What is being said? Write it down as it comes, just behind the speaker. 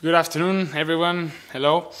Good afternoon, everyone.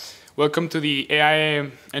 Hello. Welcome to the EAE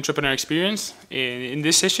Entrepreneur Experience. In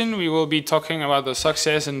this session, we will be talking about the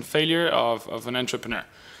success and failure of an entrepreneur.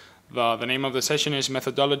 The name of the session is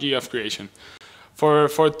Methodology of Creation.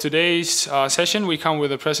 For today's session, we come with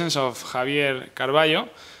the presence of Javier Carballo,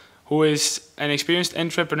 who is an experienced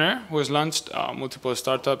entrepreneur who has launched multiple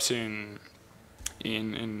startups in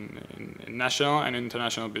national and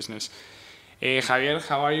international business. Javier,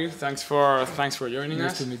 how are you? Thanks for joining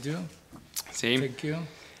us. Nice to meet you. Same. Thank you.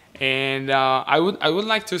 And I would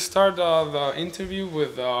like to start the interview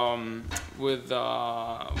with a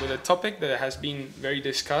topic that has been very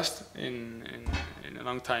discussed in a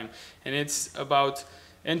long time, and it's about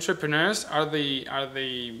entrepreneurs. Are they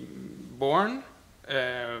born?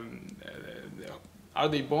 Are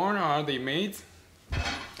they born or are they made?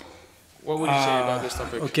 What would you say about this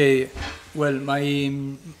topic? Okay. Well,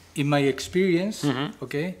 in my experience, Mm-hmm.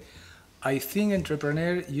 okay, I think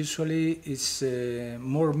entrepreneur usually is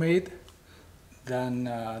more made than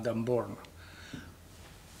born.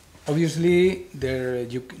 Obviously,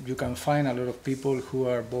 you can find a lot of people who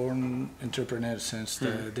are born entrepreneurs since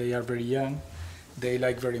they are very young. They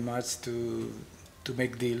like very much to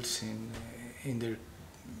make deals in their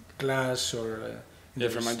class or in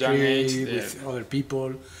From the a young age, street with other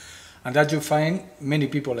people, and that you find many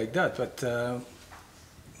people like that. But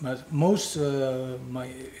most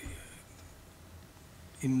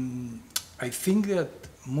I think that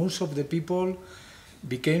most of the people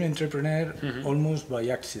became entrepreneur almost by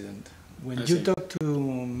accident. When I you see. talk to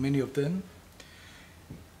many of them,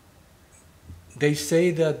 they say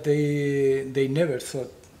that they never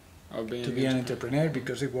thought Of being to be an entrepreneur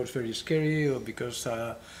because it was very scary, or because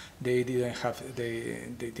they didn't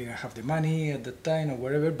have the money at the time or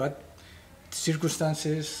whatever. But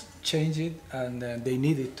circumstances changed it, and they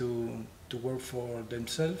needed to work for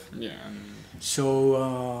themselves. Yeah.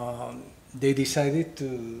 So they decided to,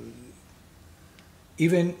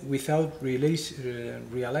 even without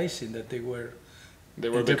realizing that they were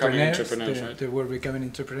becoming entrepreneurs, right? they were becoming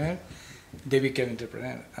entrepreneur. They became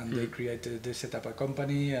entrepreneur, and they set up a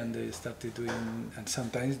company, and they started doing, and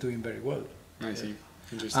sometimes doing very well. I see.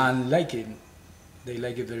 Interesting. And they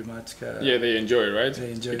like it very much. Yeah, they enjoy it, right?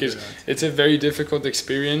 They enjoy it because very much. it's a very difficult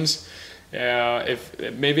experience.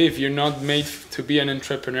 If you're not made to be an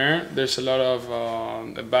entrepreneur, there's a lot of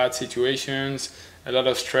bad situations, a lot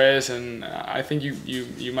of stress, and I think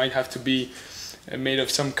you might have to be made of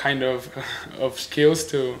some kind of skills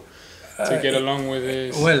to get along with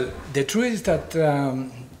this. Well, the truth is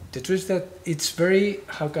that it's very.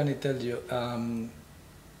 How can I tell you?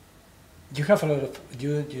 You have a lot of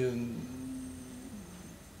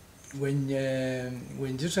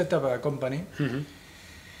when you set up a company. Mhm.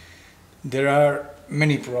 There are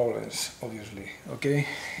many problems, obviously. Okay,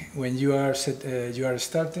 when you are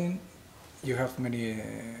starting, you have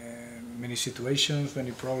many situations,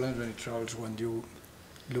 many problems, many troubles. When you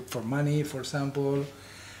look for money, for example,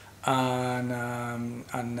 and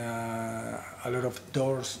a lot of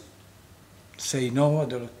doors say no. A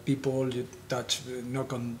lot of people you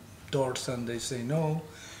knock on doors and they say no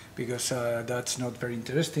because that's not very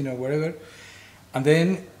interesting or whatever. And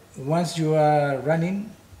then once you are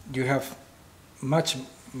running, you have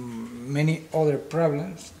many other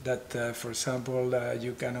problems that, for example,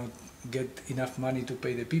 you cannot get enough money to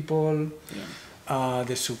pay the people. Yeah.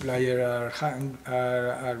 The supplier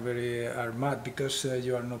are mad because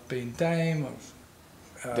you are not paying time.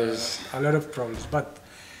 There's A lot of problems, but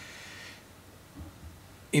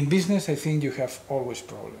in business, I think you have always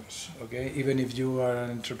problems. Okay, even if you are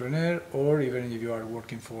an entrepreneur or even if you are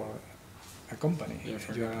working for a company, Yeah,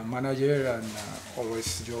 you are a manager, and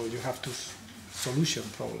always you have to solution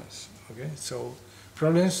problems. Okay, so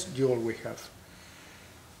problems you always have.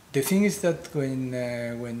 The thing is that when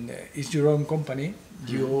it's your own company,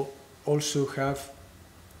 you also have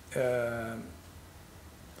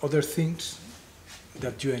other things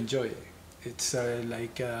that you enjoy. It's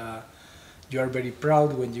like you are very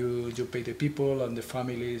proud when you pay the people and the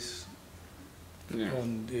families, yeah.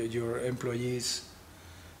 and your employees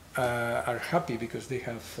are happy because they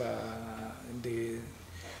have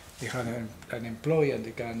an employee and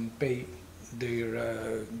they can pay their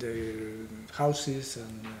houses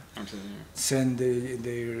and Absolutely. send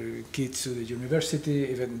their kids to the university,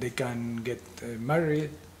 even they can get married.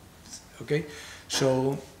 Okay,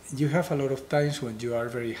 so you have a lot of times when you are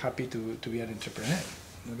very happy to be an entrepreneur.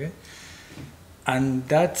 Okay, and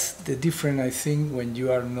that's the difference, I think, when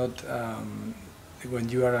you are not when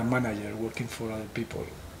you are a manager working for other people,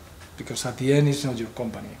 because at the end it's not your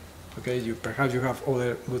company. Okay, perhaps you have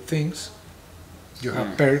other good things, you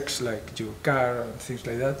have perks like your car and things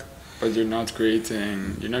like that, But you're not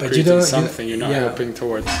creating. You're not But creating something. You're not yeah. helping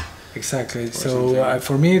towards. Exactly. Or So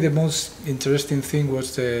for me, the most interesting thing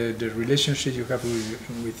was the relationship you have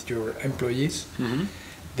with your employees. Mm-hmm.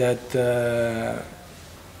 That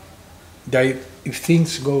if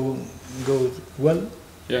things go well,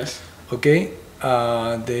 Yes. okay,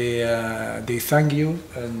 they thank you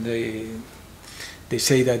and they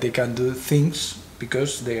say that they can do things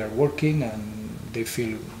because they are working and they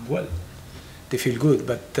feel well, they feel good.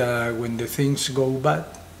 But when the things go bad,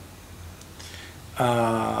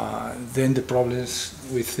 then the problems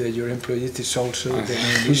with your employees is also the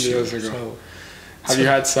main issue. Have you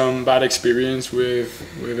had some bad experience with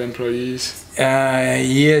employees?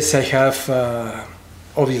 Yes, I have.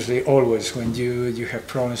 Obviously, always when you have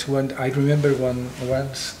problems. When I remember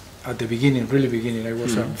once at the beginning, really beginning, I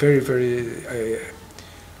was a very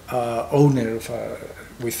owner of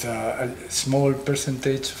with a small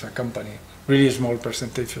percentage of a company, really small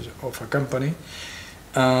percentage of a company.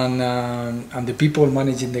 And the people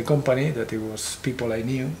managing the company, that it was people I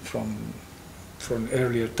knew from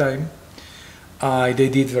earlier time, they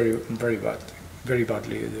did very badly. They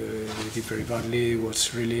did very badly. It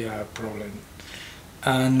was really a problem.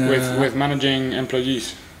 And with managing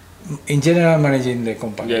employees. In general, managing the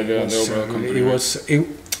company. Yeah, the overall company.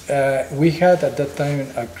 We had at that time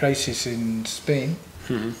a crisis in Spain.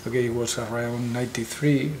 Mm-hmm. Okay, it was around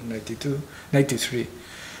 93,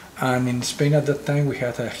 and in Spain at that time we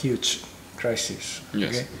had a huge crisis. Yes.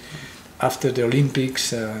 Okay? After the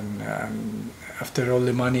Olympics and after all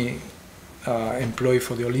the money employed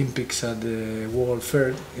for the Olympics at the World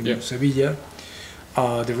Fair in Sevilla,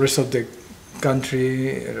 the rest of the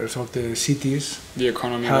country, the rest of the cities, the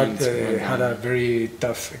economy had a very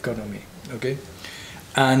tough economy. Okay,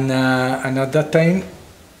 and at that time,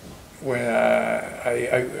 when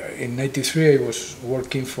in '93, I was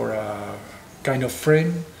working for a kind of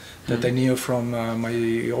friend that I knew from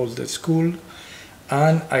my old school,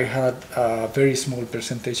 and I had a very small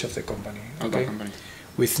percentage of the company. Okay,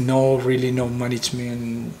 with no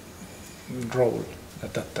management role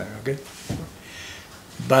at that time. Okay,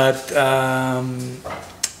 but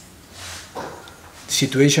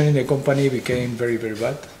situation in the company became very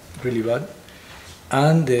bad, really bad.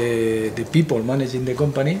 And the people managing the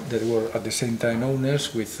company, that were at the same time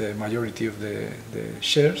owners with the majority of the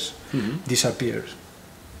shares, disappeared.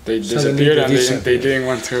 They disappeared and they didn't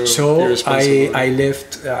want to be responsible. I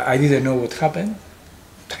left, I didn't know what happened.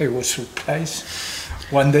 I was surprised.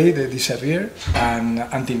 One day they disappeared, and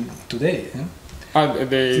until today.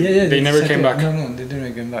 They never came back? No, they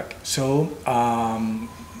never came back. So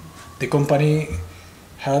the company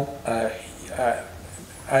had,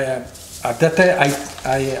 at that time,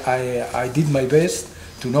 I did my best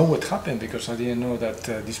to know what happened, because I didn't know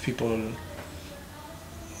that these people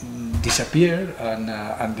disappeared, and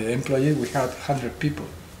the employee, we had 100 people.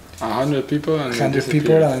 100 people and 100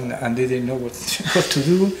 people, and they didn't know what to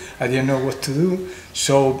do. I didn't know what to do.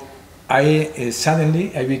 So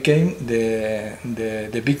suddenly I became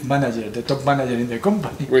the big manager, the top manager in the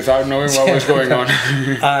company. Without knowing what was going on.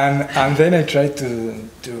 and then I tried to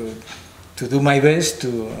do my best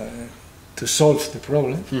to solve the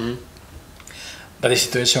problem. But the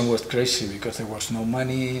situation was crazy, because there was no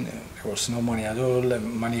money, at all,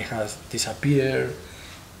 and money has disappeared,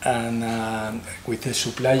 and with the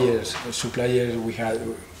suppliers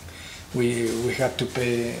we had to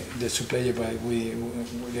pay the supplier, but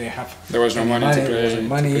they have there was no money to pay the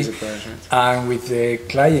price, right? And with the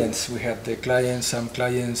clients, we had some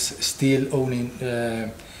clients still owning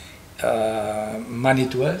money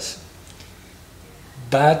to us,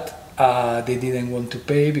 but they didn't want to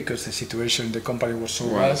pay because the situation in the company was so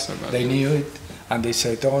bad. They knew it, and they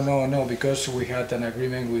said, "Oh no, because we had an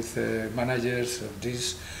agreement with the managers of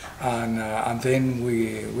this, and then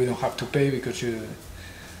we don't have to pay because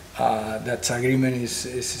that agreement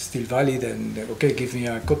is still valid, and okay, give me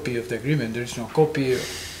a copy of the agreement." There is no copy. It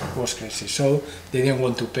was crazy, so they didn't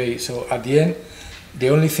want to pay. So at the end, the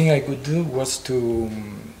only thing I could do was to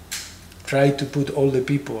try to put all the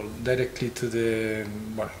people directly to the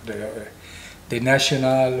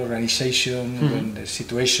national organization when the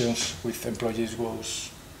situations with employees goes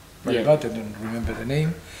very bad. I don't remember the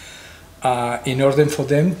name. In order for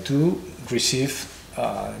them to receive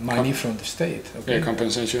money from the state. Okay? Yeah,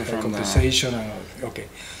 compensation from compensation. Okay.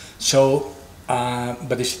 So,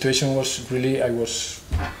 but the situation was really,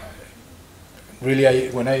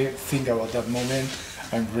 when I think about that moment,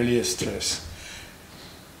 I'm really stressed.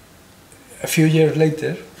 A few years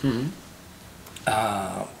later,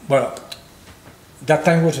 that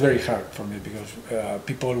time was very hard for me, because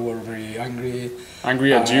people were very angry.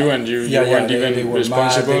 Angry at you, and you weren't even they were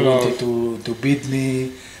responsible. Mad. They wanted to beat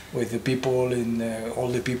me, with the people in all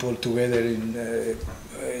the people together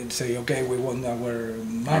and say, okay, we want our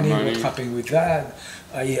money. What happened with that?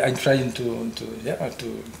 I'm trying to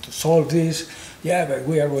solve this. Yeah, but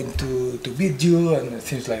we are going to beat you and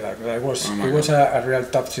things like that. It was a real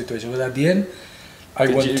tough situation. But at the end, I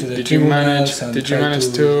went to the tribunals and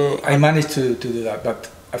I managed to do that. But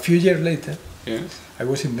a few years later, I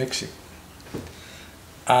was in Mexico.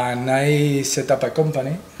 And I set up a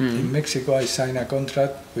company in Mexico. I signed a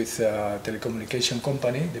contract with a telecommunication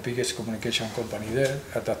company, the biggest communication company there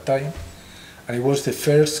at that time. And it was the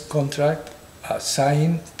first contract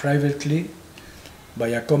signed privately by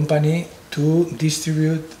a company to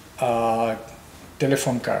distribute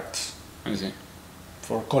telephone cards. I see.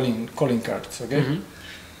 For calling cards, okay?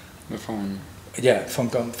 The phone. Yeah, for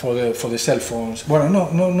the cell phones. Well,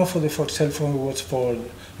 not for the cell phone. It was for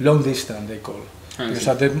long distance. They call. Because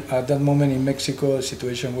at that moment in Mexico, the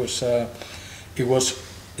situation was it was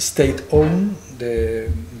state-owned,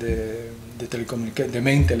 the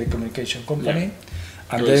main telecommunication company,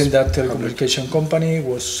 and then that telecommunication company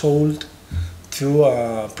was sold to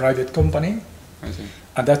a private company,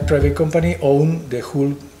 and that private company owned the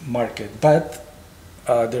whole market. But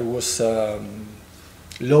there was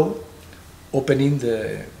law opening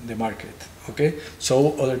the market. Okay,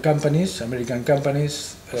 so other companies, American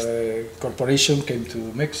companies, corporation came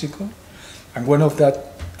to Mexico, and one of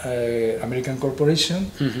that American corporation,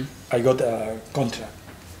 I got a contract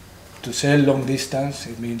to sell long distance.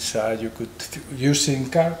 It means you could, using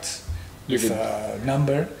cards with a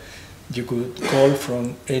number, you could call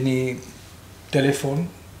from any telephone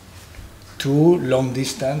to long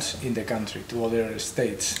distance in the country, to other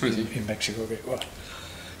states in Mexico. Okay, well,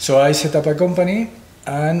 so I set up a company.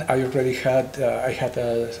 And I already had I had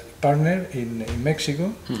a partner in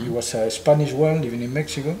Mexico. He was a Spanish one living in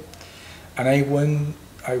Mexico, and I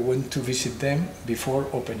went to visit them before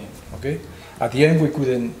opening. Okay, at the end we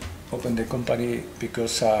couldn't open the company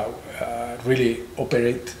because really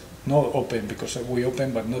operate, not open because we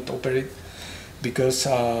open but not operate because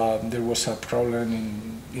there was a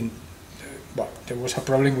problem there was a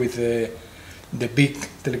problem with the big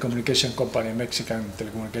telecommunication company, Mexican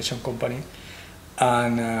telecommunication company.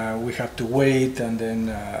 And we had to wait, and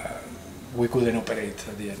then we couldn't operate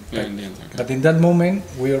at the end. But in that moment,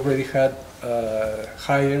 we already had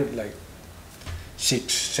hired like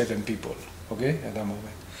 6-7 people, okay, at that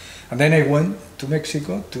moment. And then I went to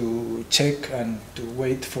Mexico to check and to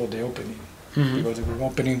wait for the opening, because the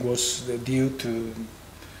opening was due to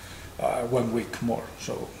 1 week more.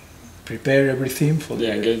 So prepare everything for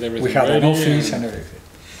get everything we had an office and everything.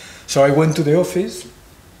 So I went to the office.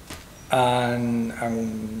 And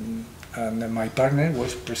my partner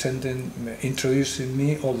was introducing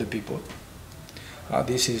me all the people.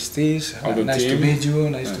 This is this. Nice to meet you.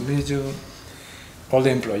 Nice to meet you. All the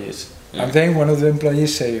employees. And then one of the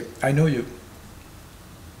employees say, "I know you."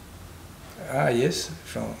 Yes.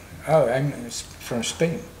 I'm from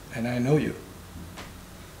Spain, and I know you.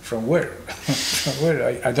 From where? From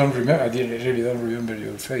where? I don't remember. I really don't remember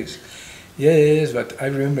your face. Yes, but I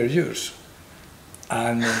remember yours.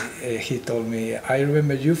 And he told me, "I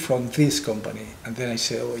remember you from this company." And then I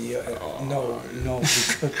said, "Oh yeah, no,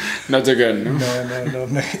 because not again." No.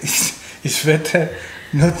 It's better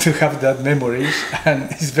not to have that memories, and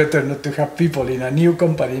it's better not to have people in a new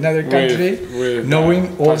company, in another country,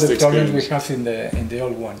 knowing all the problems we have in the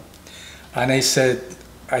old one. And I said,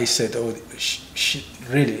 "Oh,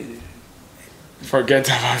 really? Forget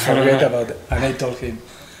about it." And I told him,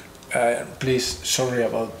 "Please, sorry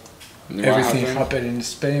about." Everything happened in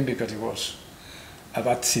Spain because it was a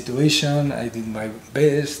bad situation. I did my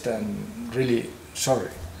best and really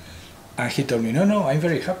sorry. And he told me, no, I'm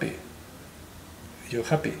very happy. You're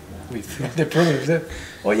happy with the problems there?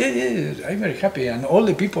 Oh yeah, I'm very happy. And all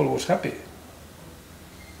the people was happy.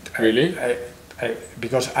 Really?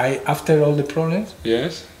 Because after all the problems,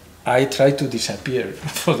 I tried to disappear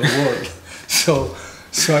for the world.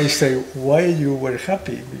 So I say, why you were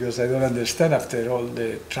happy? Because I don't understand after all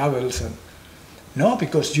the travels. And no,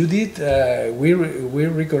 because you did, we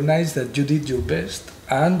recognize that you did your best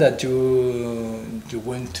and that you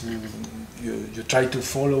went to, you tried to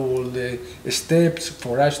follow all the steps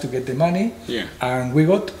for us to get the money. And we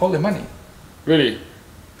got all the money. Really?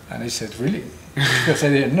 And I said, really? Because I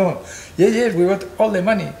didn't know. Yes, we got all the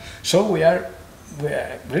money. So we are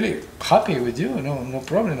really happy with you, no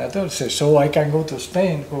problem at all. So I can go to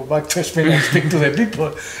Spain, go back to Spain and speak to the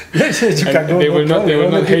people. Yes, you can go. They will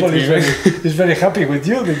not hate me. Is very happy with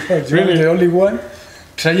you because you're the only one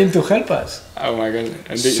trying to help us. Oh my God!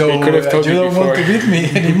 And they could have told you me don't before. Want to beat me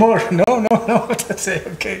anymore. No. I say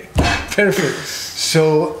okay. Perfect.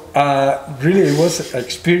 So really, it was an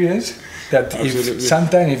experience that if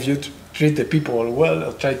sometimes if you treat the people well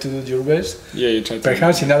or try to do your best, yeah, you try to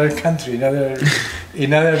perhaps in other country,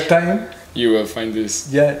 in other time, you will find this.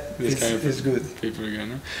 Yeah, this kind of it's good. People again,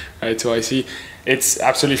 no? Right? So I see. It's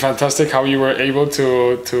absolutely fantastic how you were able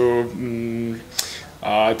to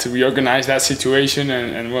reorganize that situation,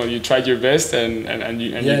 and well, you tried your best, and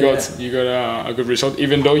you got a good result,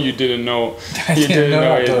 even though you didn't know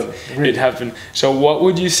it happened. So what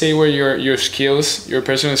would you say were your skills, your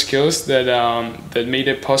personal skills that that made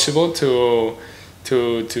it possible to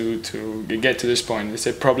get to this point? Is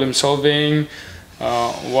it problem solving?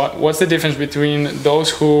 What's the difference between those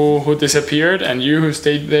who disappeared and you who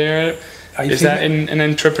stayed there? Is that an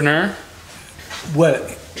entrepreneur? Well,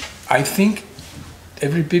 I think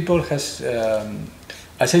every people has,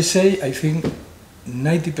 as I say, I think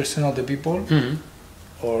 90% of the people,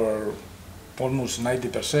 or almost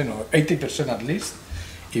 90% or 80% at least,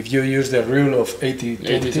 if you use the rule of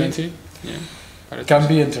 80-20, yeah, can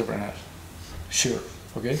be entrepreneurs, sure,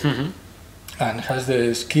 okay, and has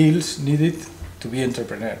the skills needed to be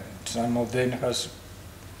entrepreneur. Some of them has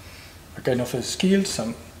a kind of a skill,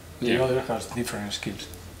 the other has different skills.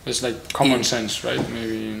 It's like common sense, right?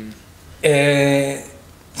 Maybe.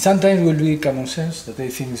 Sometimes will be common sense that I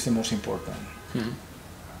think is the most important.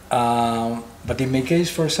 But in my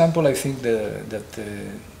case, for example, I think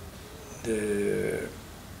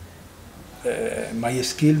my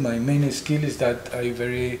skill, my main skill is that I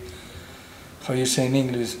very, how you say in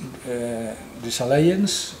English,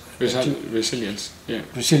 resilience. Resilience, yeah.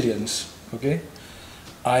 Resilience, okay.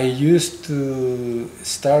 I used to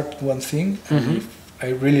start one thing, and if I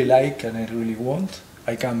really like and I really want,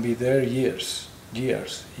 I can be there years. I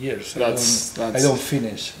don't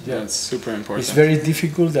finish. Yeah. That's super important. It's very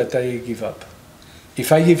difficult that I give up.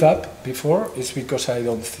 If I give up before, it's because I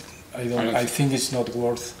think it's not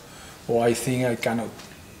worth, or I think I cannot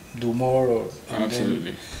do more. Or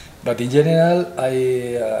absolutely. But in general,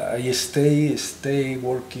 I stay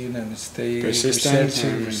working and stay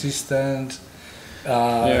researching, resistant.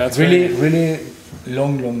 Really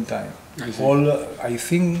long time. I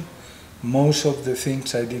think most of the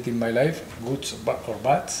things I did in my life, good or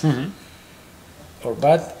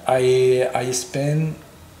bad, I spent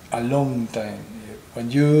a long time.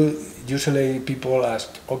 When usually people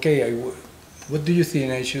ask, okay, what do you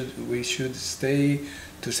think we should stay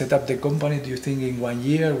to set up the company? Do you think in 1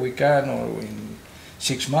 year we can, or in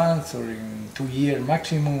 6 months, or in 2 years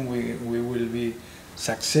maximum we will be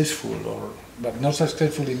successful, but not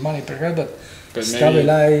successful in money perhaps, but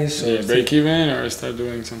stabilize, maybe, break even, or start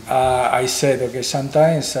doing something? I said, okay,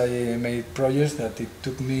 sometimes I made projects that it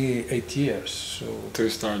took me 8 years. So to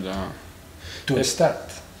start.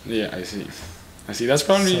 Start. Yeah, I see. That's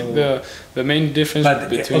probably the main difference. But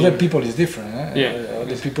between other people is different. Yeah.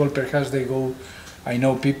 Other people perhaps they go. I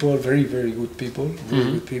know people, very good people,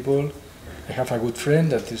 good people. I have a good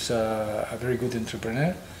friend that is a very good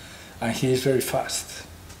entrepreneur, and he is very fast.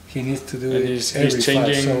 He needs to do it very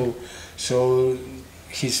fast. So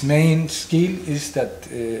his main skill is that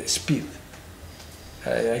speed.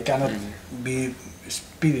 I cannot be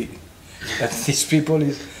speedy. But these people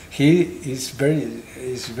he is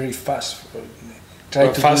very fast. Try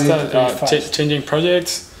to fast, do it very fast. Changing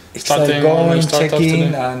projects. Starting, going,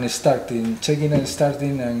 checking and starting, checking and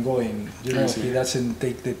starting and going. You know, he doesn't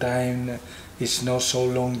take the time. It's not so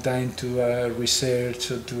long time to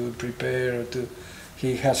research or to prepare.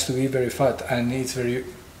 He has to be very fast, and it's very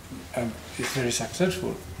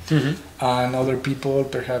successful. And other people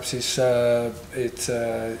perhaps do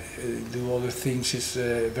other things. Is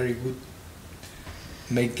very good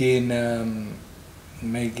making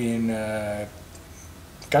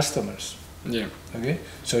customers. Yeah. Okay.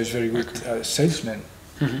 So it's very good salesman.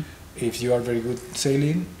 If you are very good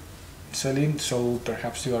selling, so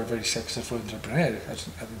perhaps you are very successful entrepreneur.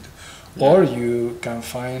 Or you can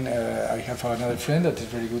find. I have another friend that is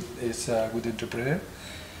very good. Is a good entrepreneur,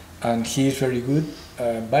 and he is very good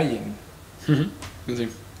buying.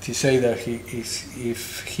 He say that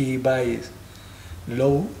if he buys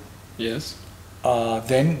low, yes,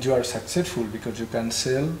 then you are successful because you can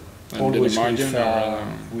sell always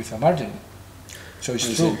with a margin. So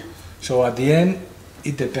it's true. So at the end,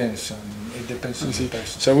 it depends on the person.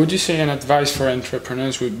 So would you say an advice for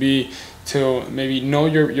entrepreneurs would be to maybe know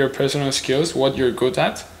your personal skills, what you're good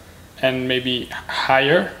at, and maybe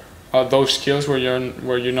hire those skills where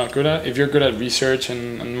you're not good at? If you're good at research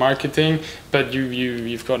and marketing, but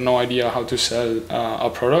you've got no idea how to sell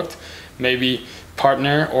a product, maybe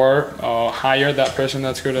partner or hire that person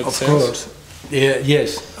that's good at sales. Of course. Yeah,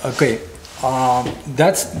 yes. Okay.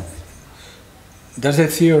 that's the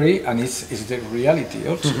theory, and it's the reality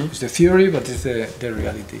also. It's the theory, but it's the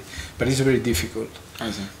reality. But it's very difficult.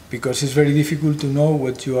 I see. Because it's very difficult to know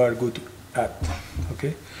what you are good at.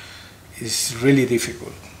 Okay, it's really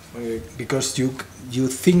difficult because you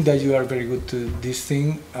think that you are very good to this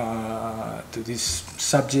thing, to this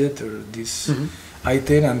subject or this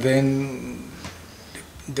item, and then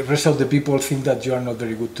the rest of the people think that you are not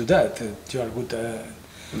very good to that. You are good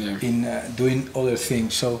in doing other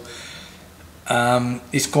things. So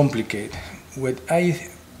it's complicated. But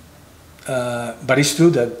it's true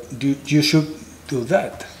that you should do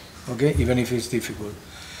that, okay, even if it's difficult.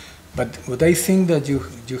 But what I think that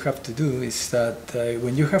you have to do is that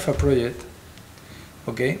when you have a project,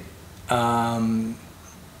 okay,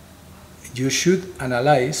 you should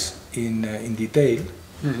analyze in detail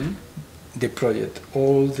the project,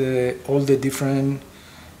 all the different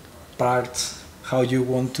parts, how you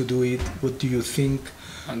want to do it, what do you think,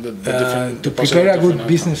 and the prepare a good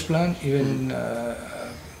business plan, even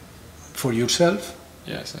for yourself.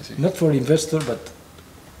 Yes, I see. Not for investor, but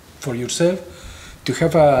for yourself, to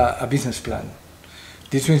have a business plan.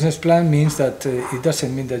 This business plan means that it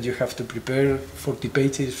doesn't mean that you have to prepare 40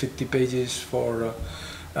 pages, 50 pages for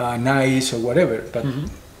nice or whatever, but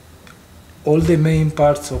all the main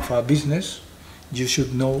parts of a business you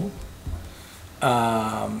should know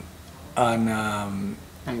and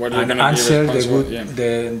answer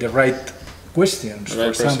the right questions. For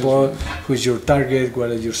example, who's your target, what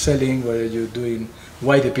are you selling, what are you doing,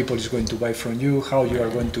 why the people is going to buy from you, how you are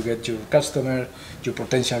going to get your customer, your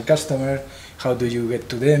potential customer, how do you get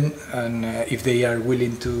to them, and if they are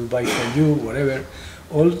willing to buy from you, whatever.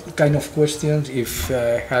 All kind of questions, if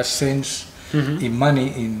has sense in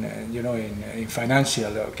money, in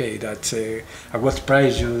financial, okay, that's at what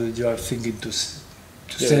price you are thinking to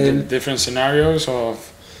sell. Different scenarios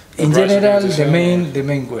of. In general, the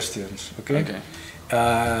main questions, okay?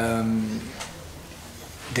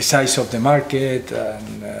 The size of the market,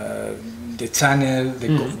 and the channel,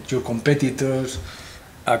 your competitors,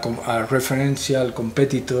 a referential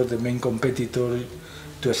competitor, the main competitor,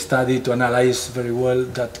 to study, to analyze very well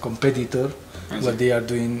that competitor, what they are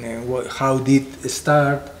doing, how did it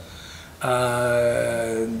start,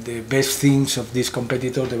 the best things of this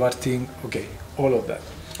competitor, the bad thing, okay, all of that.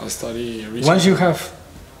 I'll study research. Once you have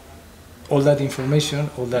all that information,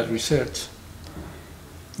 all that research,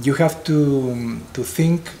 you have to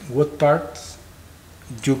think what parts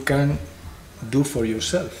you can do for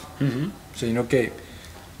yourself. Saying, okay,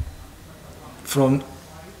 from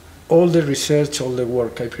all the research, all the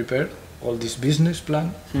work I prepare, all this business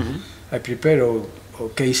plan, I prepare or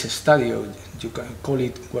case study, or you can call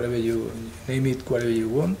it whatever you name it, whatever you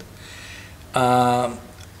want.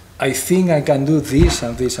 I think I can do this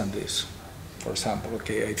and this and this. For example,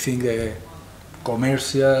 okay, I think the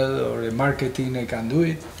commercial or the marketing, I can do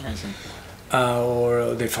it,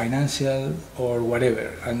 or the financial or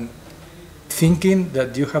whatever, and thinking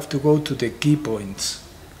that you have to go to the key points.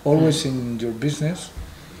 Always in your business,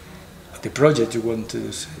 the project you want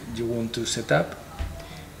to set up,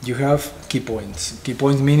 you have key points. Key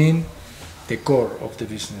points meaning the core of the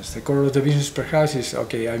business. The core of the business perhaps is,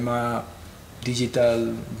 okay, I'm a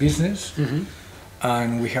digital business,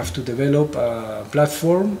 and we have to develop a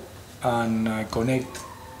platform and connect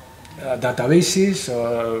databases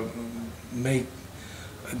or make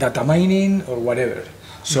data mining or whatever.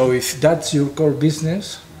 So if that's your core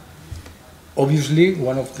business, obviously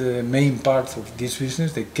one of the main parts of this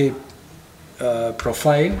business, the key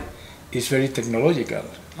profile, is very technological.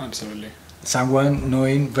 Absolutely. Someone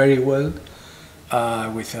knowing very well,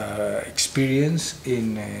 with experience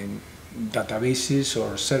in databases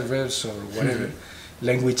or servers or whatever,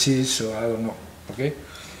 languages or I don't know. Okay,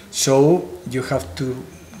 so you have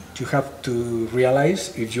to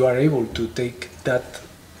realize if you are able to take that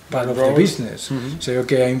part of the business. Say,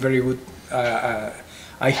 okay, I'm very good.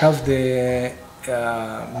 I have the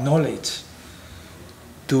knowledge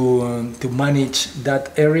to manage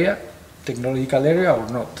that area, technological area, or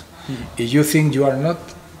not. If you think you are not,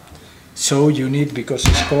 so you need, because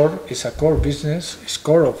it's a core business, it's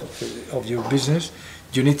core of your business,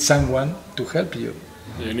 you need someone to help you.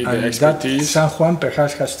 You need and the expertise. That someone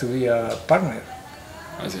perhaps has to be a partner,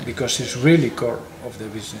 because it's really core of the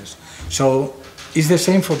business. So it's the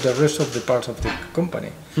same for the rest of the parts of the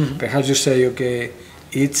company. Perhaps you say, okay,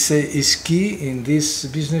 it's key in this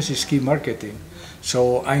business, is key marketing.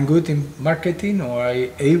 So I'm good in marketing, or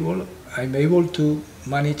I'm able to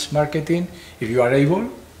manage marketing. If you are able,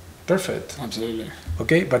 perfect. Absolutely.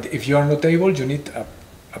 Okay, but if you are not able, you need a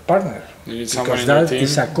partner. You need someone because in your that team.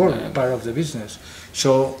 is a core part of the business.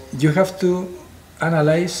 So you have to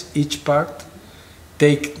analyze each part,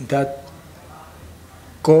 take that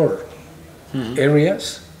core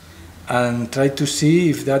areas and try to see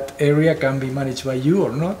if that area can be managed by you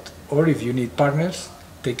or not, or if you need partners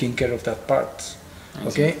taking care of that part.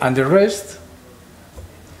 Okay, and the rest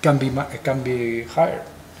can be hired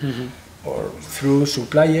or through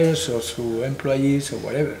suppliers or through employees or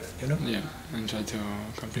whatever, you know. Yeah, and try to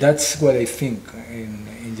compete. That's what I think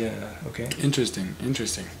in general. Okay. Interesting.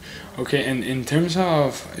 Okay, and in terms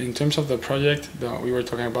of the project that we were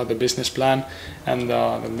talking about, the business plan and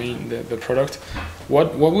the product,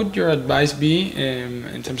 what would your advice be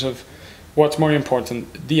in terms of what's more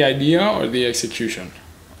important, the idea or the execution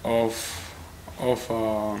of a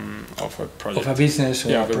project? Of a business or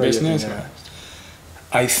yeah, a of a project, business. yeah.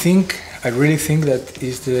 I really think that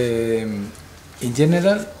is in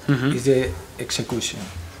general, is the execution.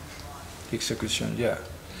 Execution, yeah.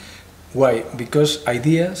 Why? Because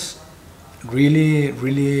ideas,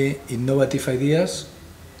 really innovative ideas,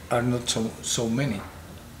 are not so many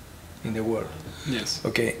in the world. Yes.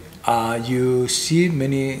 Okay. You see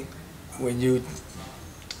many when you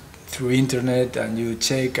through internet and you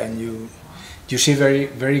check and you see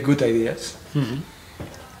very good ideas.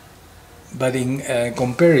 But in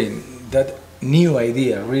comparing that new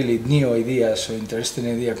idea, really new idea, so interesting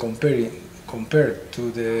idea, compared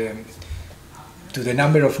to the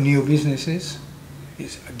number of new businesses,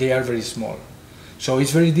 they are very small. So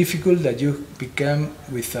it's very difficult that you become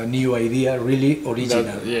with a new idea really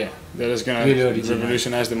original. That is going to really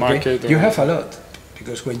revolutionize the market. Okay? You have a lot,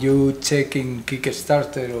 because when you check in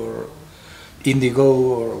Kickstarter or Indigo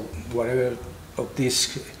or whatever of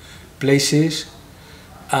these places,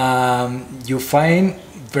 you find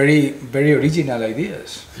very original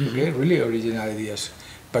ideas, okay, really original ideas.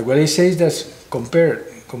 But what I say is that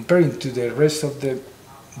comparing to the rest of the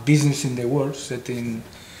business in the world, setting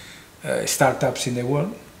startups in the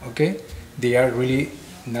world, okay, they are really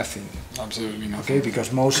nothing. Absolutely nothing. Okay,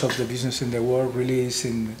 because most of the business in the world really is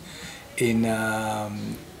in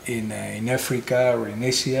Africa or in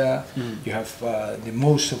Asia. You have the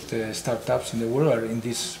most of the startups in the world are in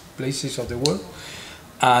these places of the world,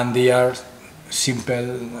 and they are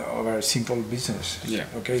simple business. Yeah.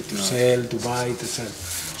 Okay, to sell, to buy, to sell.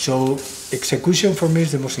 So execution for me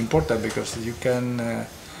is the most important, because you can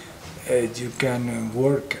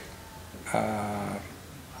work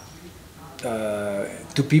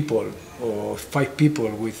 2 people or 5 people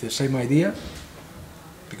with the same idea,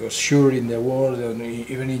 because sure in the world and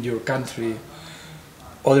even in your country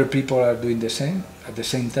other people are doing the same at the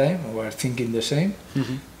same time or are thinking the same,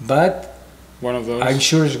 but one of those, I'm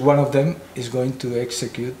sure one of them is going to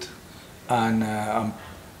execute and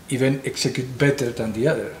even execute better than the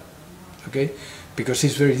other. Okay, because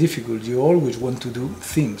it's very difficult. You always want to do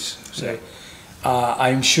things. So,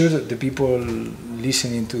 I'm sure that the people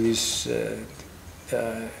listening to this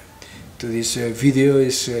video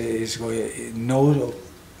is going know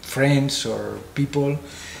friends or people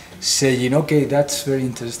saying, okay, that's very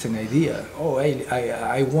interesting idea. Oh,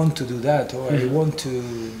 I want to do that, or I want to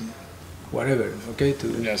whatever. Okay, to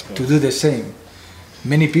do the same.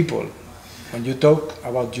 Many people, when you talk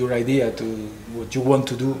about your idea to what you want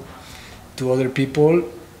to do to other people,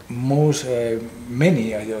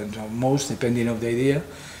 many, I don't know, most depending on the idea,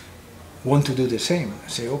 want to do the same.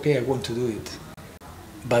 Say, okay, I want to do it.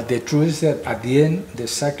 But the truth is that at the end, the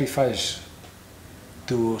sacrifice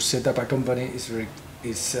to set up a company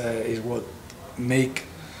is what make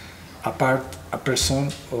apart a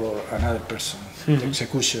person or another person. The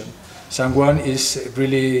execution. Someone is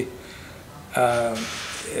really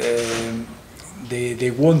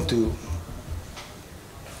they want to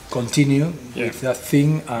continue with that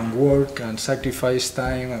thing and work and sacrifice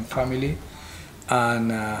time and family,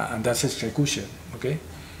 and that's execution. Okay,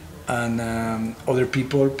 and other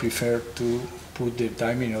people prefer to put their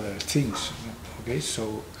time in other things. Okay,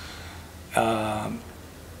 so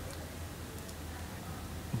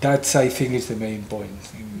that's, I think, is the main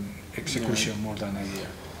point in execution more than idea.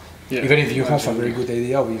 Yeah, even if you have a very good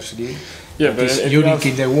idea, obviously, but it's unique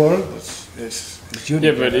in the world. It's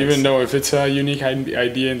unique. Yeah, but even though if it's a unique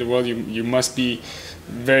idea in the world, you must be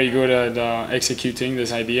very good at executing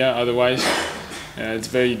this idea. Otherwise, it's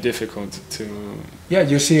very difficult to. Yeah,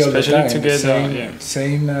 you see all the time. To get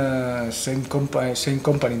same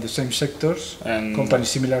company in the same sectors, and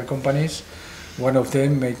similar companies. One of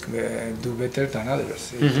them do better than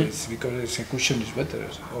others. It's because execution is better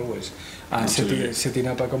always. And setting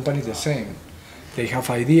up a company the same. They have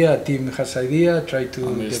idea, a team has idea, try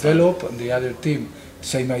to develop, and the other team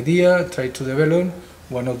same idea, try to develop.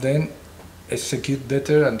 One of them execute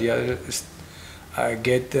better, and the other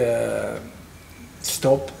get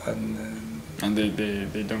stop and And they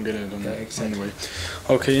don't get it on, exactly. on the way.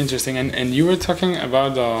 Okay, interesting. And you were talking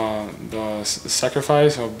about the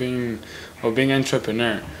sacrifice of being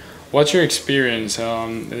entrepreneur. What's your experience?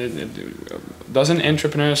 Does an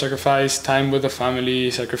entrepreneur sacrifice time with the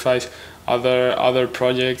family, sacrifice other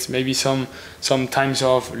projects, maybe some times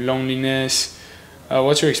of loneliness?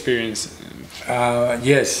 What's your experience?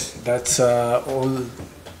 Yes, that's all.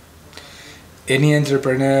 Any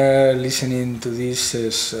entrepreneur listening to this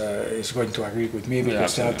is going to agree with me,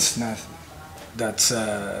 because that's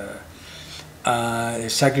the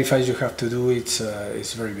sacrifice you have to do.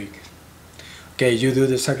 It's very big. Okay, you do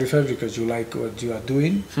the sacrifice because you like what you are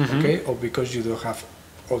doing, okay, or because you don't have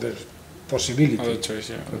other possibility. Other choice,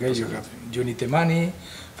 yeah. Okay, you need the money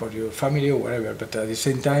for your family or whatever, but at the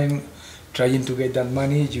same time, trying to get that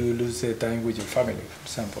money, you lose the time with your family, for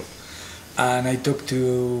example. And I talked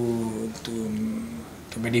to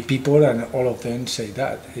many people, and all of them say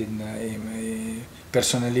that.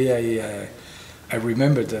 Personally, I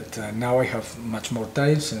remember that now I have much more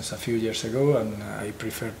time since a few years ago, and I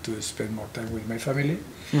prefer to spend more time with my family.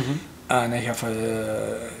 And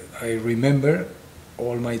I remember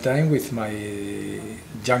all my time with my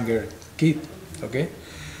younger kid. Okay,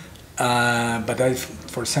 but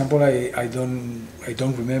for example, I don't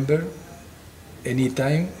remember any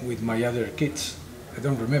time with my other kids. I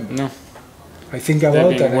don't remember. No. I think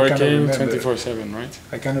about it and I cannot working remember. 24/7, right?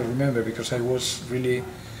 I cannot remember because I was really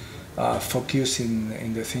focused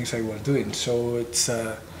in the things I was doing. So it's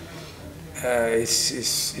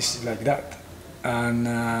like that. And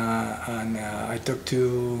I talked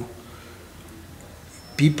to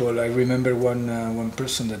people. I remember one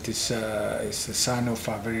person that is the son of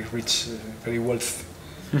a very rich, very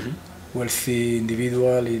wealthy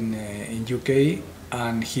individual in UK,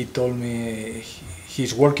 and he told me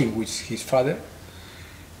he's working with his father,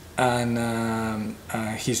 and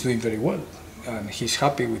he's doing very well, and he's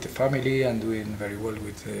happy with the family and doing very well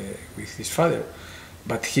with his father.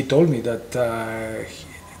 But he told me that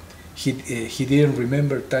he didn't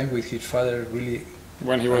remember time with his father really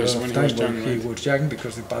when he was young,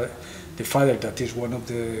 because the father, that is one of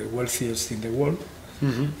the wealthiest in the world,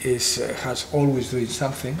 has always doing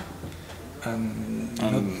something, and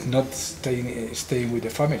not staying with the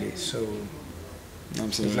family. So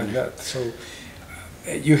absolutely. It's like that. So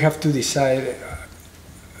you have to decide,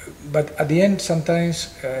 but at the end, sometimes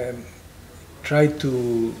try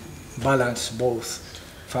to balance both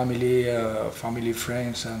family,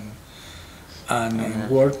 friends, and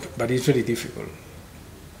work. But it's very difficult.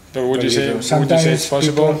 But would you say it's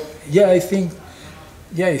possible? I think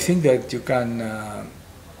that you can,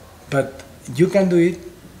 but you can do it.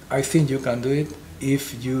 I think you can do it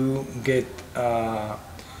if you get a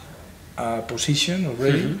position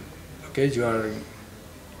already. Okay, you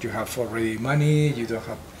have already money.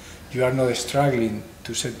 You are not struggling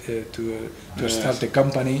to start the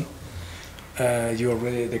company.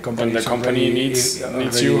 The company needs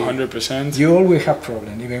you 100%. You always have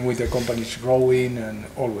problems, even with the companies growing, and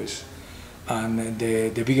always. And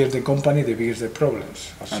the bigger the company, the bigger the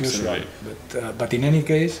problems, as usual. But in any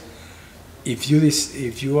case, if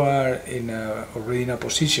you are already in a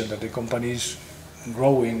position that the company is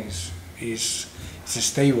growing, is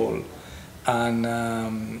stable,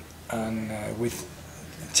 and with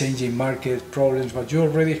changing market problems, but you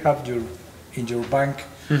already have in your bank.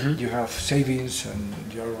 You have savings, and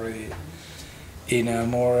you're already in a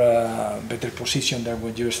more better position than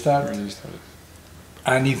when you start.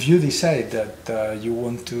 And if you decide that you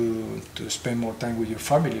want to spend more time with your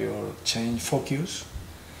family or change focus,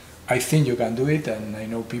 I think you can do it, and I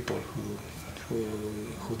know people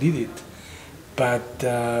who did it. But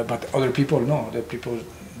other people no. The people,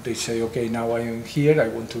 they say, okay, now I am here. I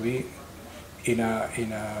want to be in a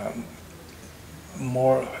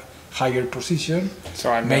more higher position, so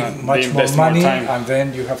I make much more money, and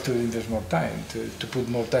then you have to invest more time to put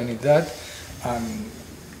more time in that, and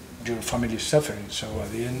your family is suffering. So at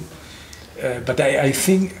the end, but I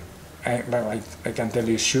think I can tell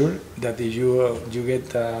you sure that if you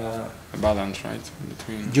get a balance, right,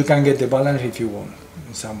 between, you can get the balance if you want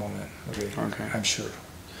in some moment. Okay. I'm sure.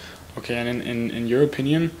 Okay, and in your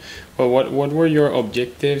opinion, well, what were your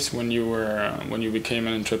objectives when you became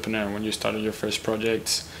an entrepreneur, when you started your first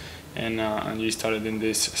projects, and you started in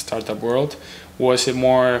this startup world? Was it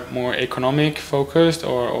more economic focused,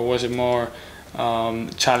 or was it more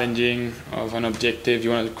challenging of an objective?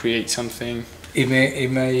 You wanted to create something?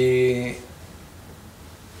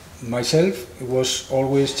 Myself, it was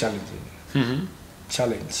always challenging.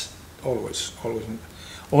 Challenge, always.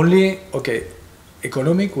 Only, okay,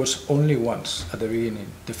 economic was only once at the beginning,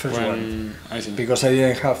 the first one, I see. because I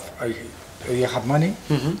didn't have money,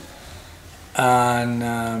 and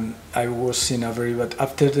I was in a very bad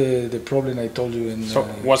after the problem I told you. So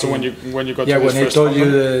was it when you got to when this I first told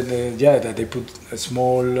problem? you that they put a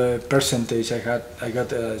small percentage. I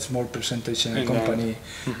got a small percentage in a company,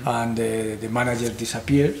 and the manager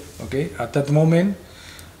disappeared. Okay, at that moment,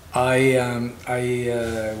 when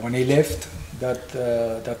I left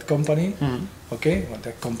that company, okay, when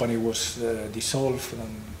that company was dissolved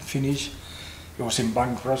and finished, it was in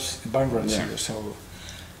bankruptcy. Yeah. So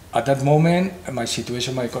at that moment, my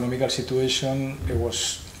economical situation, it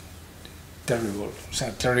was terrible.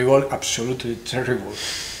 So terrible, absolutely terrible,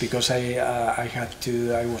 because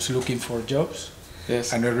I was looking for jobs.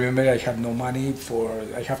 Yes. And I remember I had no money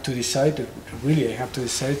I have to decide to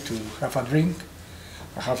have a drink,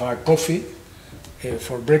 have a coffee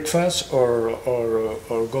for breakfast, or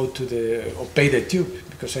go to or pay the tube,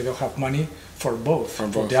 because I don't have money for both,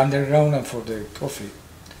 for the underground and for the coffee.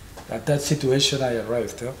 At that situation I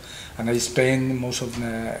arrived, and I spent most of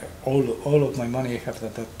all of my money I have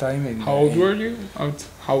at that time. How old were you?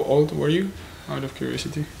 How old were you? Out of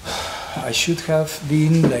curiosity. I should have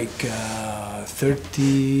been like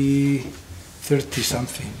 30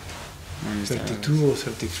 something. 32 or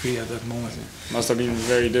 33 at that moment. Must have been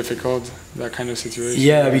very difficult, that kind of situation.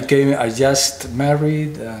 Yeah, I just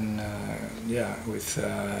married, and with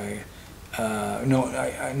I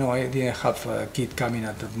didn't have a kid coming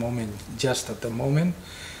at that moment, just at the moment,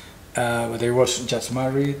 but I was just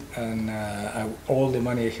married, and all the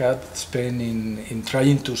money I had spent in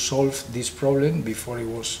trying to solve this problem before it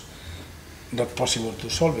was not possible to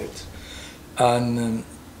solve it.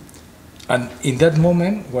 And in that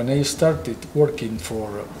moment, when I started working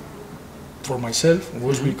for myself, it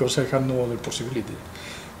was because I had no other possibility.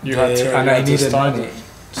 I needed money.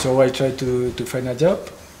 So I tried to find a job.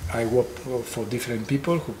 I worked for different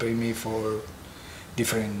people who pay me for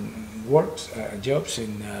different jobs,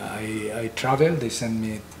 and I traveled. They sent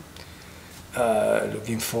me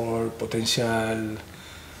looking for potential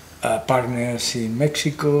partners in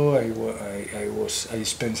Mexico. I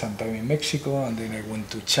spent some time in Mexico, and then I went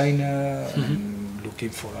to China, and looking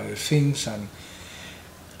for other things,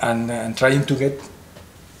 and trying to get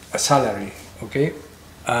a salary. Okay,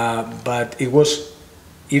 but it was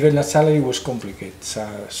even a salary was complicated.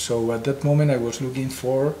 So at that moment I was looking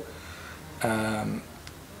for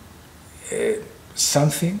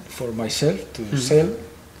something for myself to sell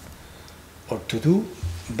or to do,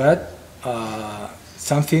 but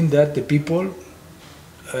something that the people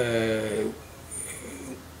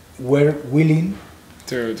were willing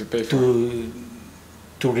to pay for.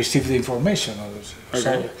 To receive the information. Okay.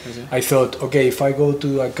 So I thought, okay, if I go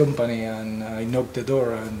to a company and I knock the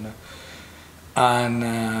door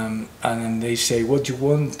and they say, what do you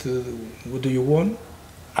want?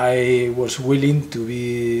 I was willing to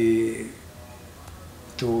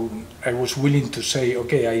say,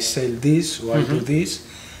 okay, I sell this or I do this,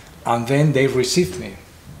 and then they receive me.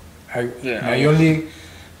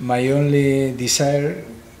 My only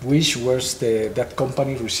wish was that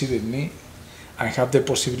company receiving me and have the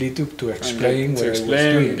possibility to explain what I was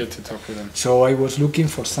doing. And get to talk with them. So I was looking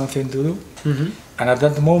for something to do, and at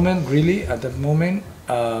that moment,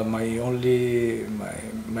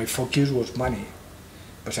 my focus was money,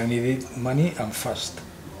 because I needed money and fast.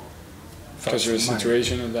 Because your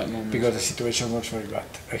situation at that moment. Because the situation was very bad.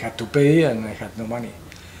 I had to pay and I had no money.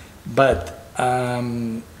 But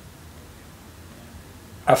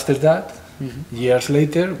after that, years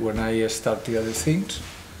later, when I started other things,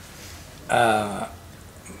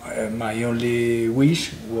 my only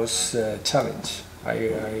wish was a challenge.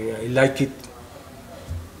 I liked it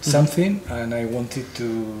something, and I wanted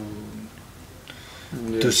to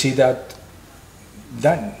see that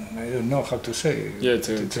done. I don't know how to say. Yeah,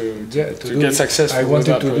 to get successful. I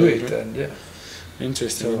wanted to do it, and yeah.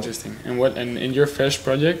 Interesting. And in your first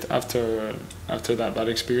project after that bad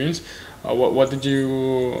experience, what did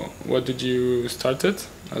you started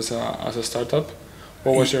as a startup?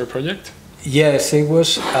 What was your project? Yes, it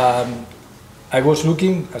was. I was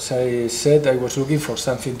looking, as I said, I was looking for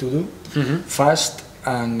something to do fast,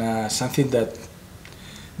 and something that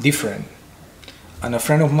different. And a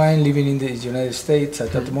friend of mine living in the United States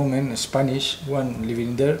at that moment, a Spanish one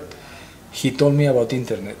living there, he told me about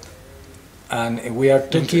internet. And we are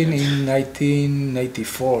talking in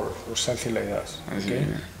 1994 or something like that. Okay?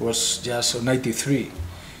 It was just 93.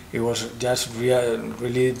 It was just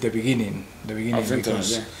really the beginning of internet,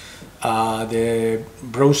 because the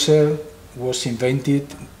browser was invented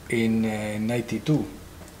in 92.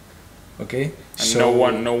 Okay, and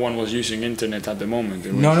so no one was using internet at the moment.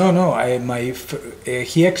 No.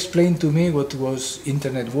 He explained to me what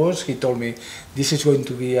internet was. He told me this is going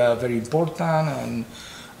to be very important,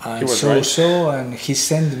 and was right. and he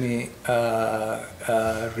sent me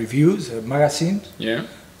reviews, magazines Yeah.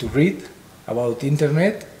 to read about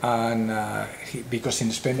internet, and because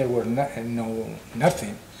in Spain there were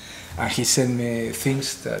nothing, and he sent me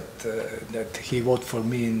things that he bought for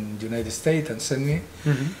me in the United States and sent me,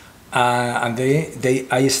 and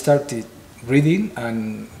I started reading,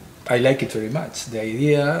 and I like it very much, the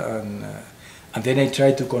idea, and then I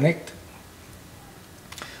tried to connect.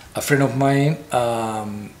 A friend of mine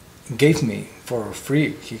gave me for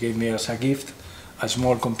free, he gave me as a gift a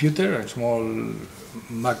small computer, a small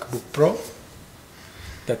MacBook Pro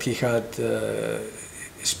that he had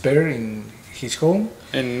spare in his home.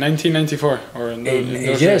 In 1994 or in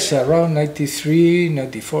those yes, years? around 93,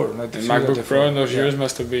 94. The MacBook Pro in those years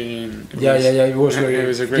must have been. It was very. It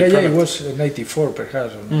was a great product. It was 94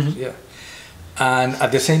 perhaps. Yeah, and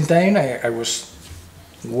at the same time I was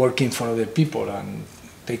working for other people and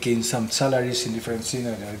taking some salaries in different things,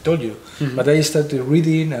 I told you. But I started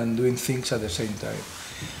reading and doing things at the same time.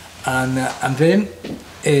 And then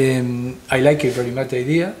I like it very much, the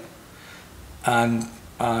idea,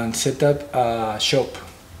 and set up a shop,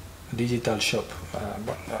 a digital shop.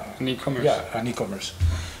 An e-commerce. Yeah, an e-commerce.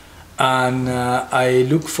 And I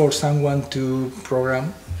look for someone to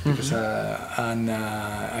program, because, and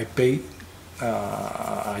I pay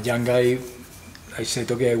a young guy. I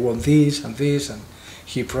said, okay, I want this and this, and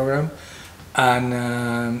he programmed, and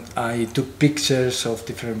I took pictures of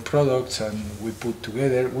different products and we put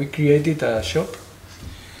together. We created a shop.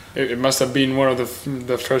 It must have been one of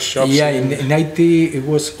the first shops. Yeah, in 90 it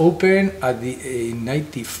was open in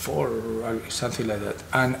 94 or something like that.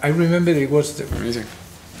 And I remember it was the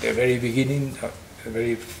very beginning, the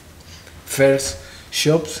very first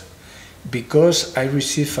shops, because I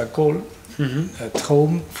received a call at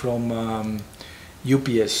home from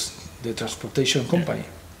UPS, the transportation company.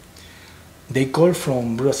 They call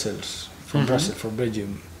from Brussels, from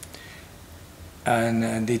Belgium,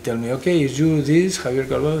 and they tell me, okay, is you this Javier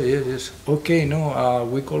Calvado? Yes. Okay, no,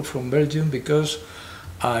 we call from Belgium because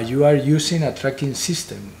you are using a tracking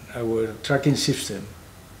system, our tracking system,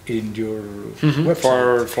 in your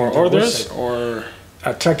website. For orders website. Or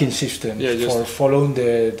a tracking system for following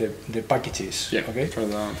the packages. Yeah. Okay. For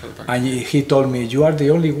the packages. And he told me, you are the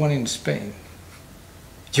only one in Spain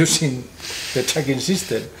using the tracking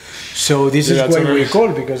system. So this is why we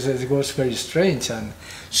call, because it was very strange. And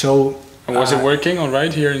so... And was it working all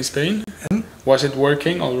right here in Spain? Was it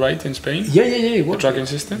working all right in Spain? Yeah, it worked. The tracking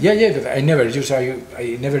system? Yeah, but I never use,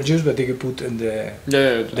 but they put in the...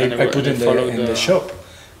 I put in the shop.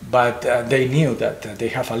 But they knew that they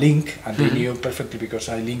have a link, and they knew perfectly because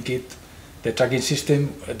I linked it, the tracking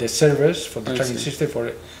system, the servers for the tracking system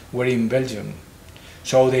were in Belgium.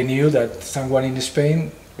 So they knew that someone in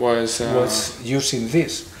Spain was using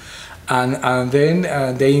this, and then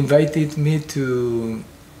they invited me to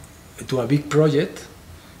a big project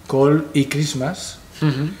called e-Christmas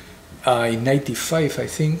in '95, I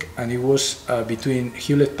think, and it was between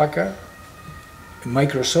Hewlett-Packard,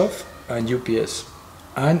 Microsoft, and UPS,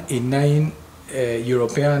 and in 9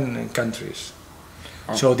 European countries.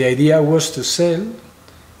 Oh. So the idea was to sell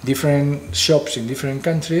different shops in different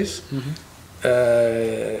countries.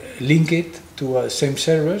 Link it to same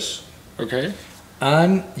servers,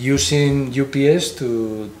 and using UPS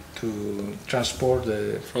to transport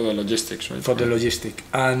for the logistics, right? For the logistic,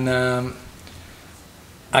 and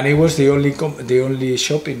it was the only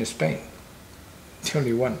shop in Spain, the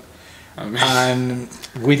only one, and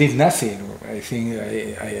we did nothing. I think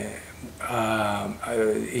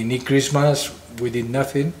in e-Christmas we did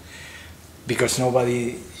nothing because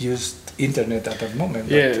nobody used internet at that moment.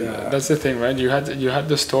 Yeah, but, that's the thing, right? You had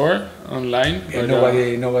the store online. But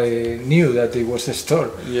nobody knew that it was a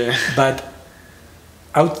store. Yeah. But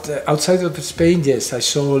outside of Spain, yes, I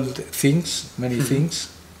sold things, many things,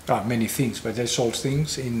 but I sold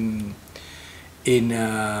things in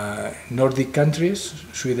Nordic countries,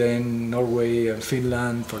 Sweden, Norway, and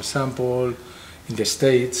Finland, for example, in the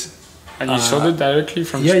States. And you sold it directly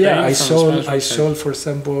from Spain? Yeah, I sold, for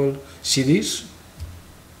example, CDs.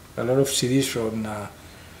 A lot of CDs from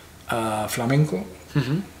flamenco.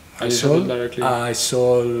 I sold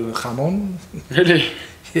jamón. Really?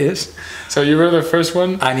 Yes. So you were the first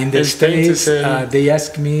one. And in the States, they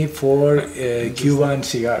asked me for Cuban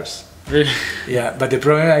cigars. Really? Yeah, but the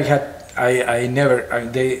problem I had,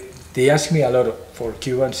 they asked me a lot for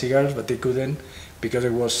Cuban cigars, but they couldn't because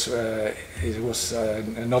it was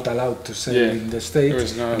not allowed to sell in the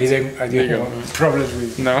States. I didn't have problems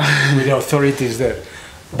with the authorities there.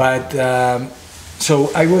 But so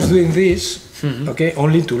I was doing this,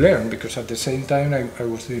 only to learn, because at the same time I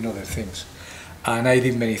was doing other things. And I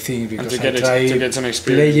did many things because to I tried to get some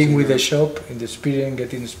experience playing with the shop, in the experience,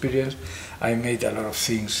 getting experience. I made a lot of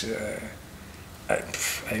things.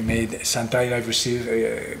 I made, sometimes I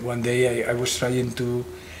received, one day I was trying to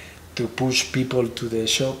push people to the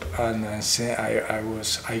shop, and say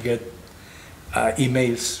I get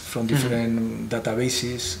emails from different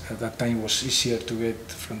databases. At that time it was easier to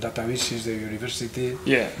get from databases, the university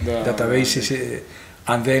databases,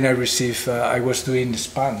 and then I received, I was doing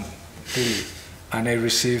spam really, and I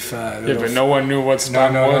received but no one knew what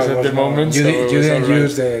spam was at the moment. You, so you didn't right.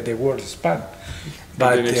 use the word spam,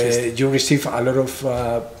 but you receive a lot of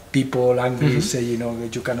people angry, say, you know,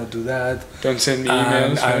 that you cannot do that. Don't send me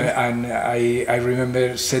emails. And I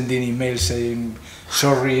remember sending emails saying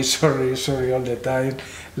sorry all the time,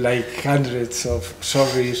 like hundreds of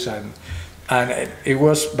sorries, and it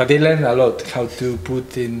was. But they learned a lot how to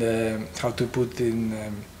put in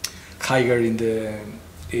higher in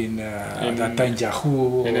at that time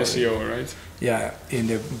Yahoo. In SEO, right? Yeah, in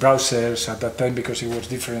the browsers at that time, because it was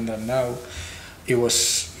different than now. It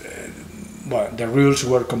was. Well, the rules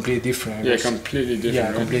were completely different. Yeah, completely different.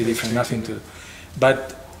 Yeah, completely different, nothing to do.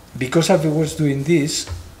 But because I was doing this,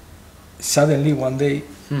 suddenly one day,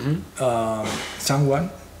 someone,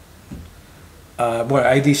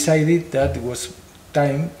 I decided that it was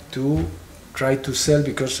time to try to sell,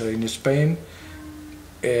 because in Spain,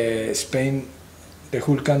 the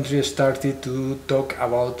whole country started to talk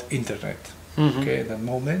about internet. Okay, at that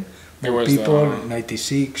moment, more people,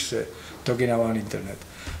 96, talking about internet.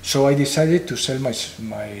 So I decided to sell my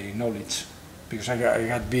knowledge, because I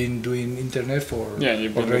had been doing internet for already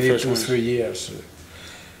 2-3 years,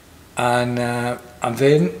 and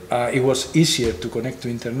then it was easier to connect to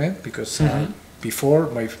internet, because before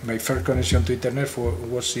my first connection to internet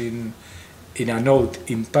was in a node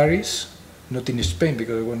in Paris, not in Spain,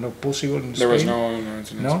 because it was not possible in Spain. There was no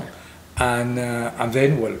internet. No. And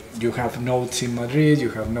then, well, you have nodes in Madrid, you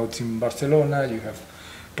have nodes in Barcelona, you have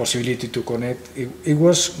possibility to connect. It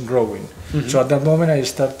was growing. So at that moment I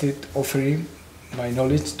started offering my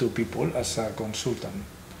knowledge to people as a consultant.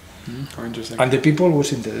 How interesting. And the people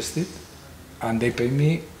was interested, and they paid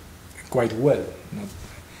me quite well.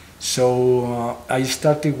 So I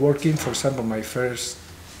started working. For example, my first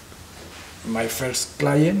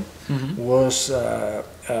client was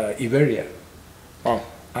Iberia. Oh.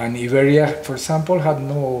 And Iberia, for example, had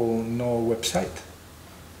no website,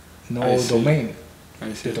 no domain.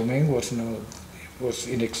 The domain was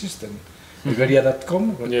inexistent.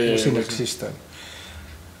 Iberia.com was inexistent.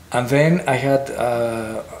 And then I had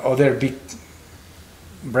other big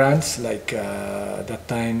brands, like that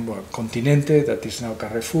time, Continente, that is now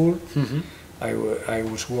Carrefour. I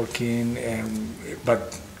was working,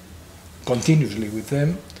 but continuously with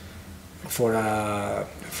them for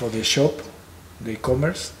the shop, the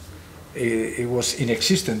e-commerce. It was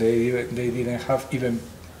inexistent. They didn't have even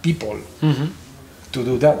people to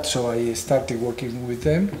do that. So I started working with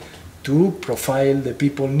them to profile the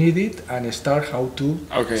people needed and start how to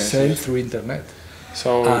sell through internet.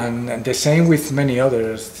 So and the same with many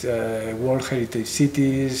others, World Heritage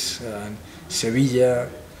Cities, Sevilla,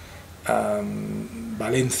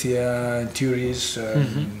 Valencia, tourists,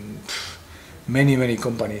 many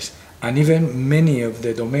companies, and even many of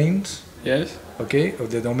the domains. Yes. Okay, of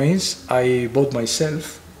the domains I bought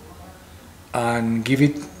myself and give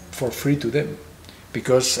it for free to them,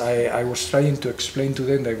 because I was trying to explain to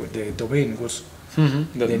them that the domain was,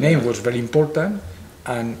 the name was very important,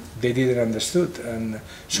 and they didn't understood. And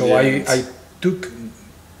so I took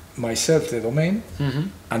myself the domain,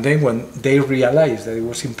 and then when they realized that it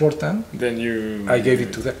was important, then I gave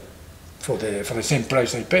it to them for the same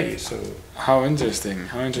price I pay. So how interesting!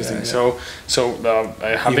 Yeah. So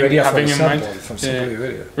having in mind, from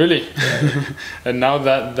Iberia. Really, and now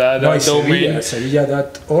that domain,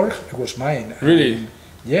 Sevilla.org was mine. Really,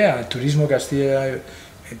 Turismo Castilla,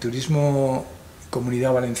 Turismo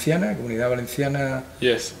Comunidad Valenciana.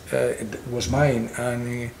 Yes, was mine,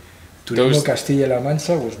 and Turismo Castilla-La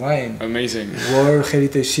Mancha was mine. Amazing. World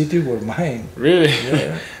Heritage City was mine. Really,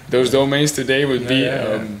 those domains today would be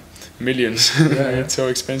millions. It's so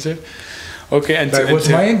expensive. Okay, and but it was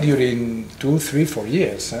mine during 2, 3, 4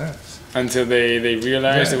 years. Until they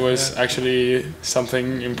realized it was actually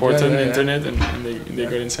something important, internet, and they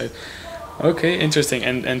got inside. Okay, interesting.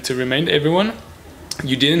 And to remind everyone,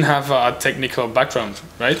 you didn't have a technical background,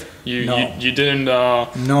 right? You didn't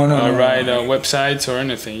write websites or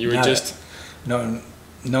anything. You were just no.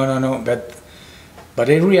 But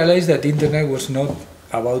I realized that internet was not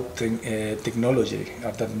about technology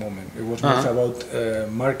at that moment. It was more about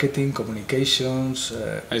marketing, communications.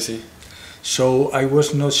 I see. So I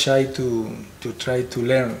was not shy to try to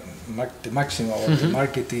learn the maximum of the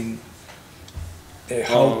marketing,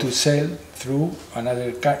 how to sell through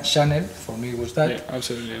another channel. For me, was that. Yeah,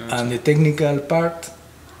 absolutely. And the technical part,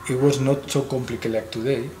 it was not so complicated like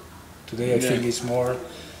today. Today, I think it's more.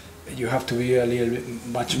 You have to be a little bit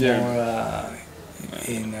much more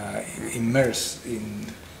immersed in.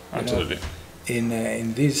 Absolutely.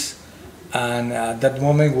 In this. And at that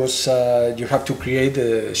moment was you have to create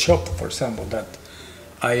a shop, for example, that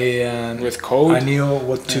with code. I knew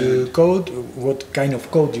what to code, what kind of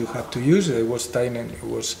code you have to use. It was tiny. It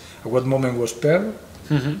was at what moment was Perl,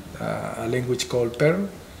 a language called Perl,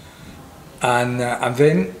 and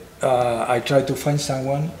then I tried to find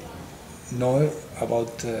someone know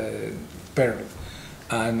about Perl,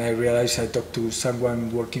 and I realized I talked to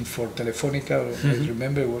someone working for Telefonica. I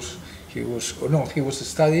remember he was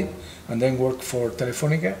studying and then worked for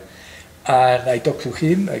Telefonica, and I talked to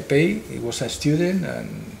him. I pay. He was a student,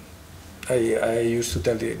 and I used to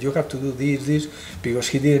tell him, you have to do this, because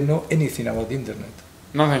he didn't know anything about internet.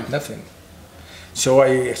 Nothing. So I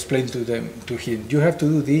explained to him, you have to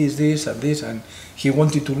do this, and he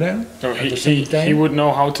wanted to learn. So at the same time, he would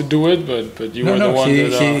know how to do it, but you were the one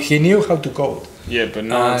he knew how to code. Yeah, but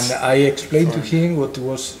not. And I explained to him what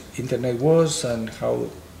internet was and how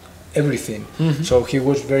everything. So he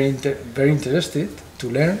was very interested to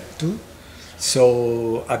learn too.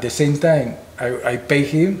 So at the same time, I pay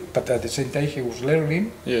him, but at the same time he was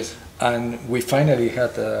learning. Yes. And we finally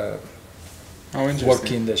had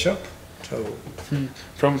work in the shop. So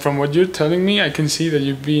from what you're telling me, I can see that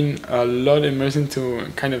you've been a lot immersed into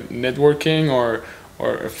kind of networking or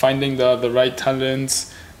finding the right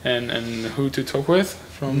talents and who to talk with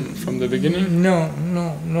from the beginning. No,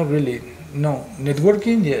 not really. No,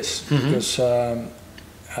 networking, yes, because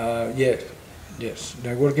yes,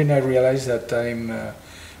 networking. I realized that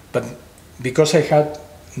but because I had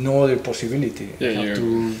no other possibility, I had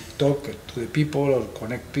to talk to the people or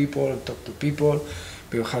connect people or talk to people.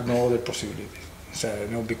 We had no other possibility. So,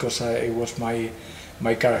 because it was my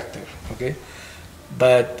character. Okay,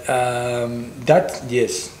 but that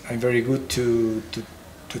yes, I'm very good to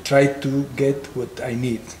try to get what I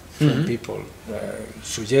need from people,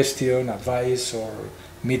 suggestion, advice, or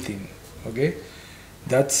meeting. Okay,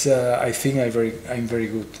 that's I think I'm very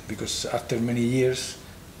good, because after many years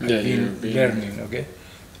I've been learning. Okay,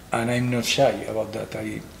 and I'm not shy about that.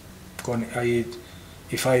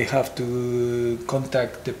 If I have to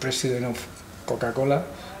contact the president of Coca-Cola,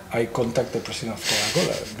 I contact the president of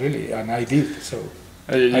Coca-Cola, really, and I did. So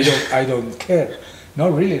I don't care. No,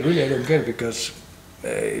 really, I don't care, because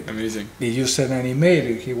amazing. If you send an email,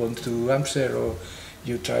 if he wants to answer, or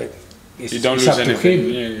you try, you don't it's lose up to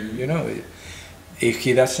anything. him. If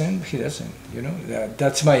he doesn't, he doesn't.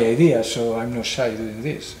 That's my idea. So I'm not shy doing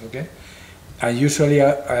this. Okay, and usually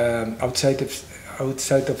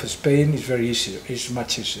outside of Spain, it's very easy. It's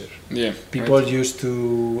much easier. Yeah. People used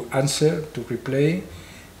to answer, to reply,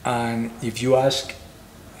 and if you ask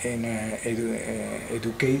in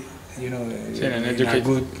educate, in a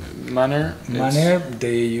good manner,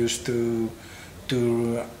 they used to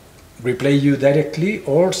reply you directly,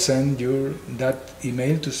 or send that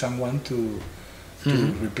email to someone to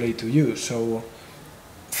reply to you. So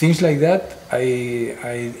things like that,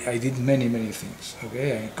 I did many things.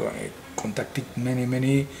 Okay, I contacted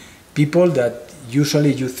many people that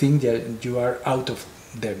usually you think that you are out of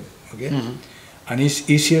them. Okay, and it's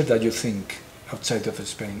easier than you think outside of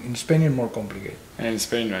Spain. In Spain, it's more complicated. And in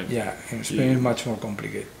Spain, right? Yeah, in Spain, it's much more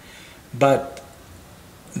complicated. But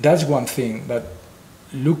that's one thing. But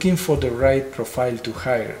looking for the right profile to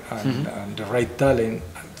hire and the right talent,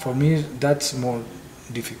 for me, that's more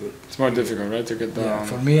difficult. It's more difficult, right, to get the... Yeah,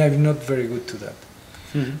 for me, I'm not very good to that.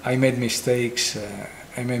 I made mistakes.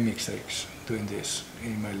 Doing this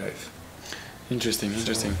in my life. Interesting.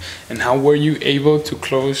 And how were you able to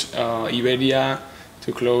close Iberia,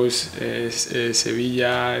 to close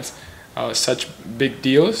Sevilla, such big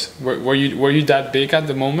deals? Were you that big at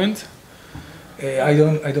the moment? I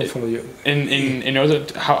don't follow you. In order,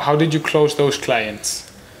 how did you close those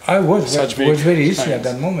clients? I was very easy clients at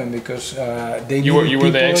that moment, because you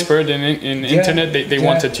were the expert in internet. They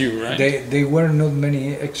wanted you, right? They were not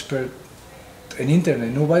many experts in internet.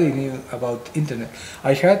 Nobody knew about internet.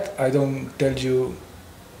 I don't tell you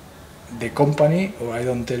the company, or I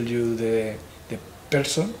don't tell you the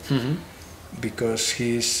person, because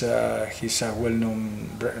he's a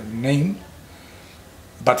well-known name.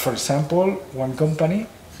 But for example, one company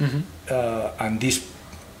and this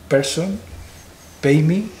person pay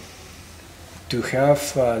me to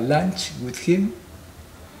have lunch with him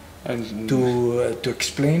and to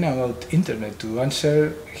explain about internet, to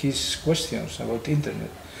answer his questions about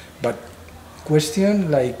internet. But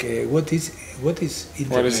question like what is internet?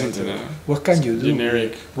 What is internet? What can you do?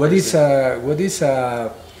 Generic. What is a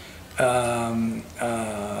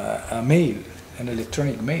mail, an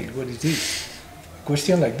electronic mail? What is this?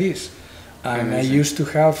 Question like this. And I used to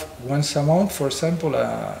have once a month, for example,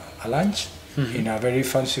 a lunch in a very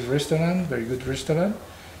fancy restaurant, very good restaurant,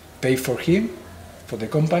 pay for him, for the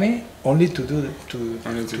company, only to do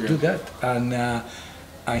that.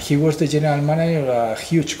 And he was the general manager of a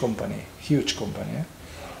huge company.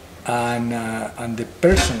 And the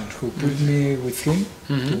person who put me with him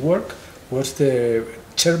to work was the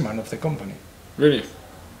chairman of the company. Really?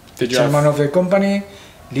 The chairman of the company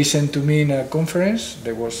listened to me in a conference.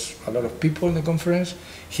 There was a lot of people in the conference.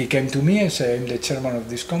 He came to me and said, I'm the chairman of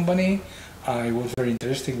this company. I was very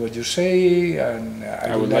interested in what you say, and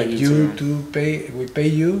I would like you to pay. We pay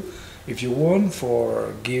you if you want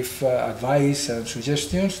for give advice and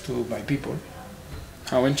suggestions to my people.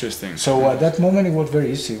 How interesting. So at that moment it was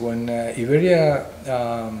very easy. When Iberia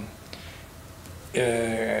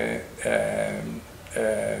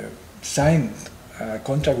signed a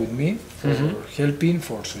contract with me for helping,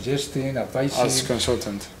 for suggesting, advising. As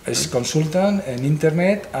consultant. As consultant and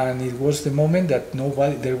internet, and it was the moment that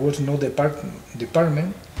there was no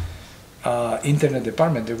department, internet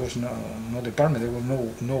department. There was no department. There was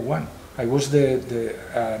no one. I was the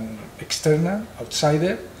external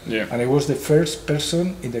outsider, and I was the first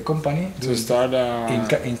person in the company to start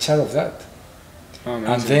in charge of that. Oh,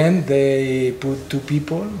 and then they put two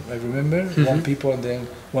people. I remember one people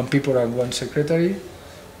and one secretary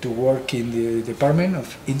to work in the department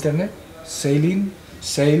of internet,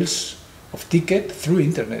 sales of ticket through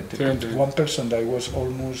internet. One person that was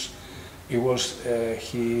almost, he was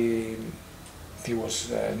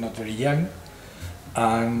not very young,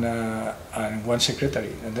 and one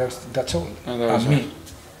secretary, and that's all. And me,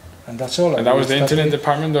 and that's all. And that was the internet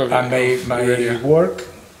department of. And my work.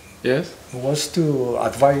 Yes. Was to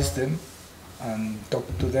advise them and talk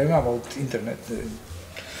to them about internet.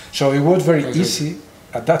 So it was very easy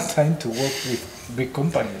at that time to work with big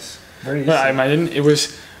companies. Very easy. Well, I imagine it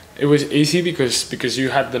was easy because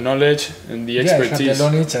you had the knowledge and the expertise. Yeah, I had the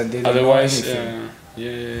knowledge and they didn't Otherwise, know anything.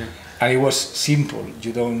 Yeah. And it was simple.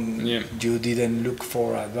 You didn't look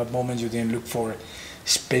for, at that moment you didn't look for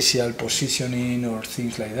special positioning or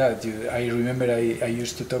things like that. I remember I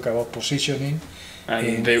used to talk about positioning.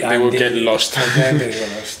 And they would get lost. Then they got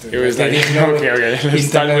lost. It was like, okay, let's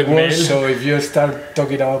start with mail. So if you start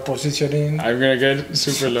talking about positioning, I'm gonna get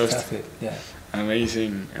super lost. That's it. Yeah.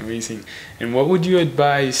 Amazing. And what would you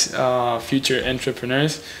advise future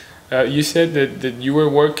entrepreneurs? You said that you were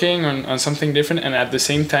working on something different, and at the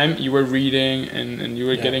same time you were reading and you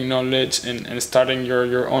were getting knowledge and starting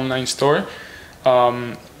your online store.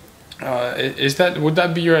 Would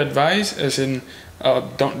that be your advice? As in,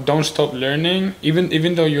 don't stop learning,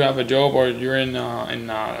 even though you have a job or you're in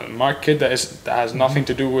a market that has nothing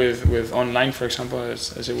to do with online, for example,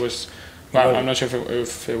 as it was. Well, I'm not sure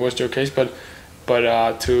if it was your case, but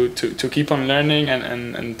to keep on learning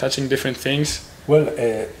and touching different things. Well,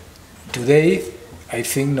 today I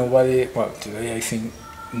think nobody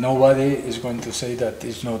is going to say that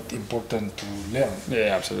it's not important to learn.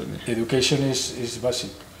 Yeah, absolutely. Education is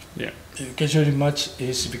basic. Yeah. Education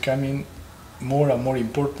is becoming more and more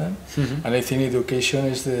important, and I think education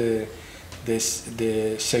is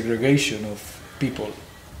the segregation of people.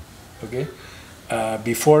 Okay,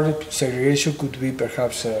 before segregation could be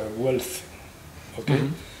perhaps wealth.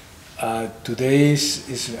 Okay, today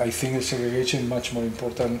is I think the segregation much more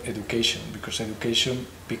important education, because education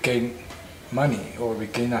became money or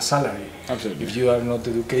became a salary. Absolutely. If you are not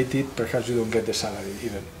educated, perhaps you don't get the salary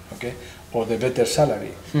even. Okay, or the better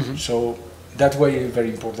salary. So that way is very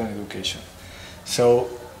important education. So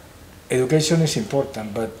education is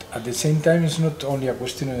important, but at the same time it's not only a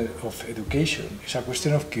question of education, it's a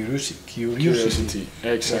question of curiosity.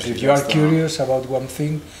 Exactly. If you are curious about one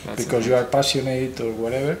thing because you are passionate or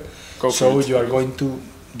whatever,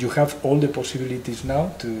 you have all the possibilities now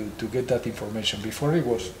to get that information. Before it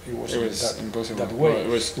was impossible. That way.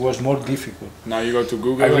 Well, it was more difficult. Now you go to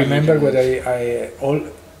Google. I remember what all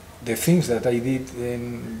the things that I did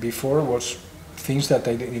before was things that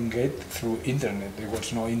I didn't get through internet. There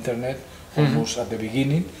was no internet almost at the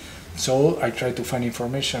beginning, so I tried to find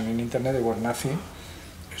information in internet. There was nothing.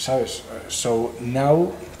 So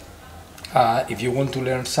now, if you want to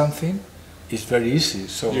learn something, it's very easy.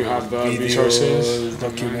 So you have the videos, resources,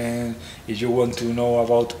 documents. If you want to know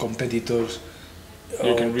about competitors,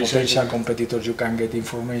 potential competitors, you can get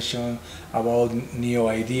information about new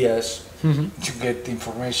ideas. You get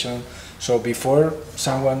information. So before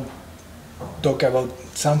someone talk about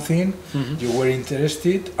something, you were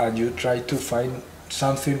interested, and you try to find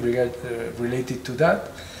something related to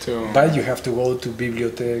that. But you have to go to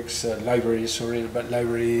bibliotheks, libraries,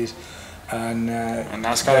 and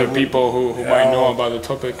ask other people who might know about the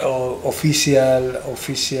topic. Official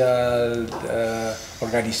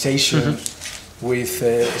organizations with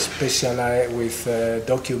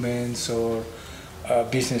documents or a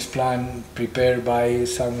business plan prepared by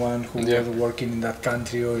someone who was working in that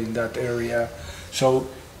country or in that area. So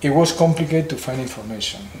it was complicated to find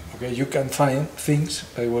information. Okay, you can find things,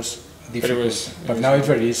 but it was difficult. But now it's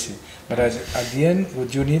very easy. But at the end,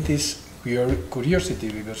 what you need is your curiosity,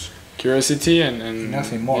 because curiosity and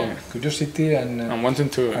nothing more. Yeah. Curiosity and wanting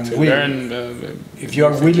to learn. If you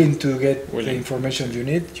are willing to get the information you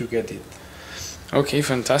need, you get it. Okay,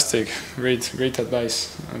 fantastic. Great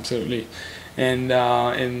advice. Absolutely. And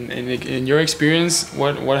in your experience,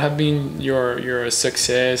 what have been your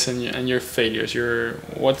success and your failures?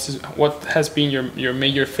 What has been your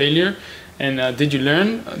major failure? And did you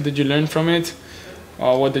learn from it?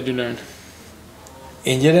 What did you learn?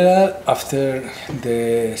 In general, after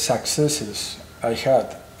the successes I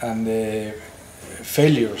had and the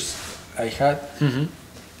failures I had,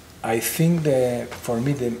 I think for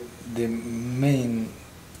me the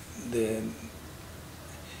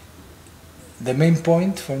main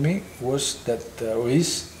point for me was that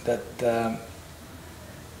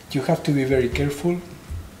you have to be very careful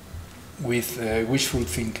with wishful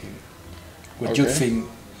thinking. What you think.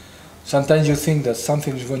 Sometimes you think that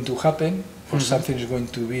something is going to happen, or something is going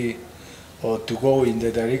to be, or to go in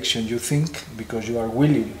the direction you think, because you are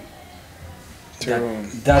willing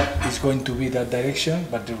that is going to be that direction,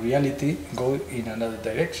 but the reality go in another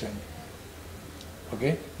direction.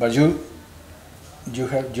 Okay, but you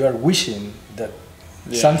are wishing that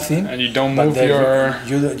something, and you don't move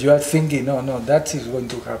you are thinking no, that is going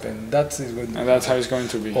to happen, that is going to and that's how it's going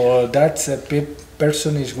to be, or that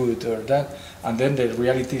person is good, or that, and then the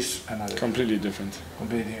reality is another completely different.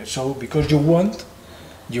 So because you want,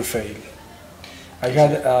 you fail.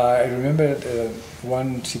 I remember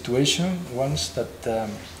one situation once that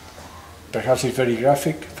perhaps is very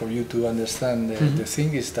graphic for you to understand. The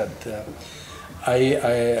thing is that I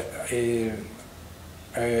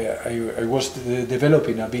was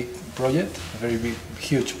developing a big project, a very big,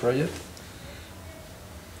 huge project,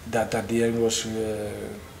 that at the end was a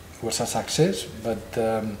success, but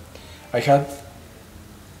I had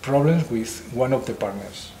problems with one of the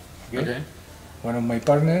partners. Okay? One of my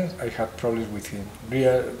partners, I had problems with him,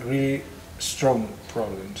 really strong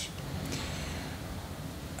problems.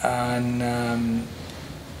 And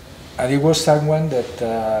it was someone that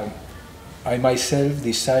I myself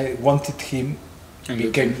wanted him to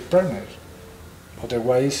become partner.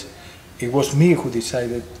 Otherwise, it was me who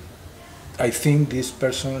decided, I think this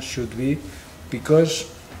person should be, because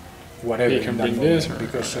whatever, in that moment,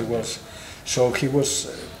 because it was. So he was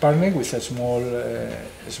partner with a small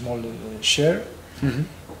share,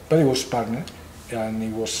 but he was partner, and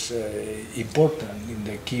it was important in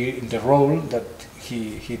the role that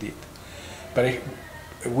he did. But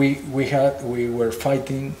we were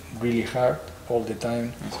fighting really hard all the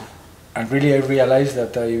time, and really I realized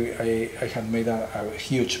that I had made a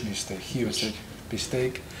huge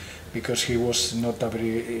mistake, because he was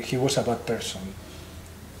he was a bad person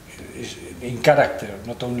in character,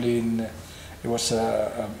 not only in. He was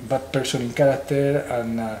a bad person in character,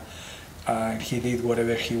 and he did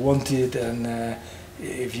whatever he wanted, and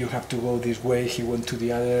if you have to go this way, he went to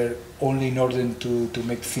the other, only in order to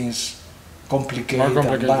make things complicated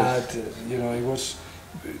and bad. You know, it was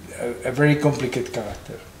a very complicated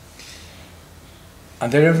character.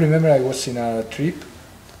 And then I remember I was in a trip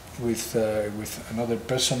with another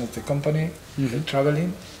person of the company,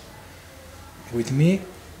 traveling with me,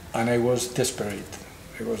 and I was desperate.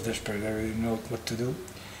 I didn't know what to do,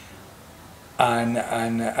 and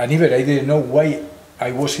even I didn't know why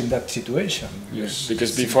I was in that situation. Yes,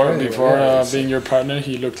 because before being your partner,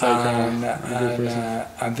 he looked like a good person.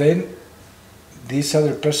 And then this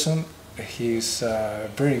other person, he's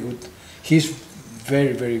very good. He's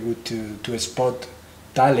very good to spot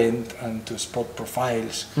talent and to spot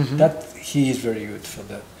profiles. That he is very good for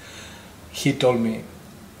that. He told me,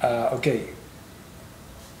 okay,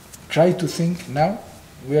 try to think now.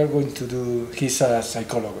 We are going to do, he's a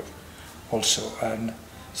psychologist also, and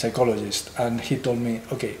psychologist, and he told me,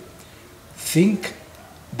 okay, think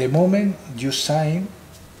the moment you sign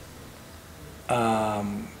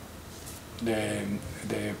the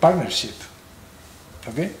partnership,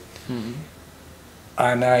 okay?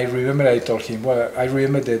 And I remember I told him, well, I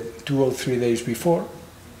remember that 2 or 3 days before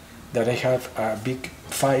that I have a big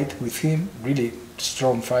fight with him, really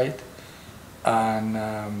strong fight, and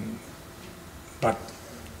but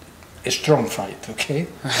a strong fight. Okay,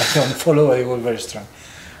 I don't follow. I was very strong,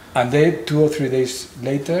 and then 2 or 3 days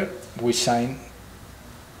later we signed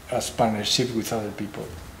as partnership with other people.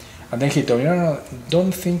 And then he told me, no,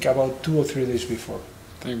 don't think about 2 or 3 days before.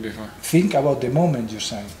 Think about the moment you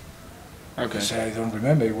sign. Okay. I said, I don't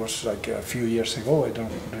remember, it was like a few years ago, I don't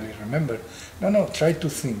really remember. No, try to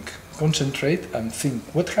think, concentrate and think.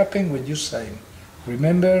 What happened when you sign?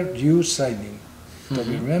 Remember you signing.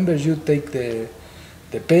 Remember you take the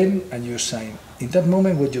pen and you sign. In that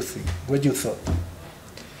moment, what you think, what you thought.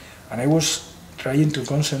 And I was trying to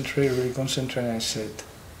concentrate, really concentrate, and I said,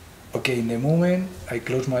 okay, in the moment, I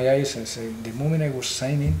closed my eyes and said, the moment I was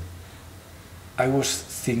signing, I was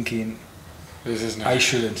thinking, I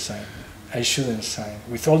shouldn't sign. I shouldn't sign.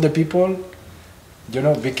 With all the people, you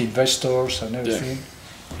know, big investors and everything,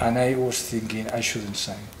 and I was thinking, I shouldn't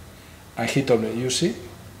sign. And he told me, you see,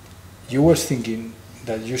 you were thinking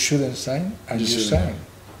that you shouldn't sign, and you signed.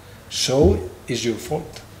 So it's your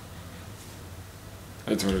fault.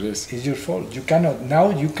 That's what it is. It's your fault. You cannot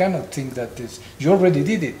think that this, you already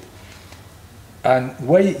did it. And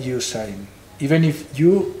why you sign? Even if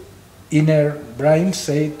your inner brain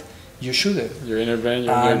said you shouldn't. Your inner brain,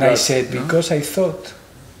 and I said, because I thought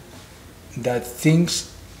that things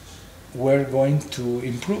were going to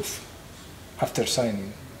improve after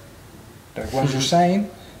That once you sign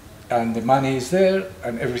and the money is there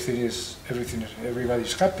and everybody's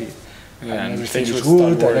happy and everything is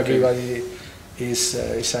good and everybody is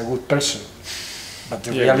a good person. But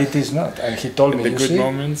the reality is not. And he told me, the good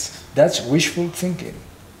moments. That's wishful thinking.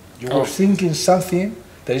 You were thinking something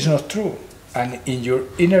that is not true. And in your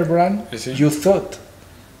inner brain, you thought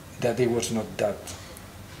that it was not that.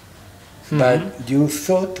 But you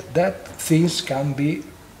thought that things can be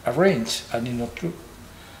arranged, and it's not true.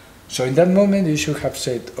 So in that moment, you should have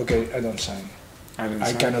said, okay, I don't sign.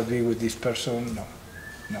 I cannot be with this person, no.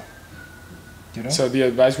 You know? So the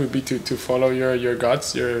advice would be to follow your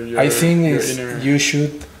guts, your I think your inner... you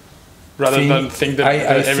should... Rather than think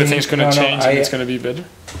that everything's going to change and it's going to be better?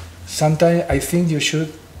 Sometimes I think you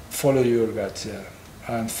should follow your guts,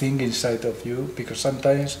 and think inside of you, because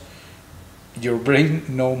sometimes your brain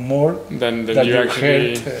knows more than your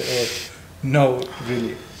head know,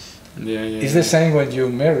 really. It's the same when you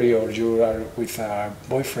marry or you are with a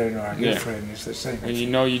boyfriend or a girlfriend, it's the same. When you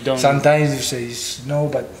know you don't... Sometimes you say, no,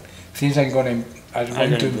 but things are going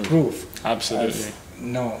to improve. Absolutely.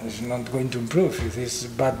 No, it's not going to improve. It is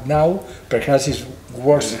bad now, perhaps it's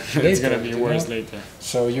worse later. It's going to be worse later.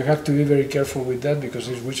 So you have to be very careful with that, because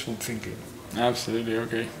it's wishful thinking. Absolutely,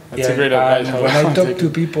 okay. That's a great advice. When I talk to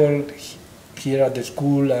people here at the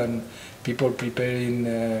school and people preparing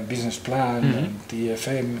business plan and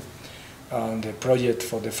TFM and the project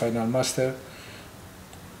for the final master,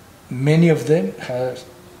 many of them have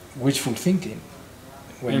wishful thinking.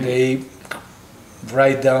 When they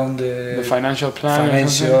write down the financial plan,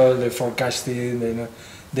 the forecasting,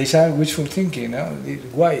 they say wishful thinking.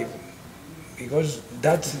 Why? Because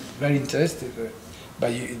that's very interesting.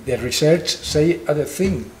 But the research say other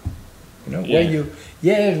thing. Why you?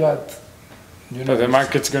 Yes, but but the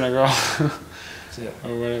market's gonna go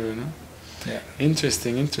or whatever. No. Yeah.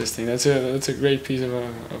 Interesting. That's a great piece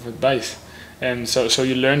of advice. And so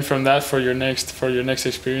you learn from that for your next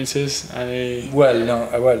experiences. I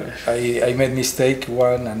made mistake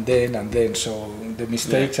one and then. So the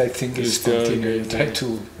mistakes I think is continue.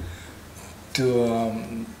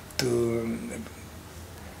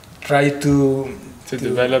 Try to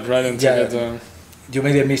develop right until you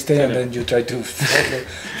made a mistake and then you try to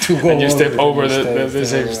go and you step over the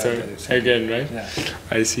same story again, right? Yeah.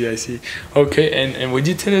 I see. Okay, and would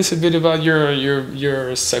you tell us a bit about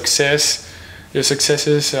your success? Your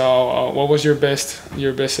successes. What was your best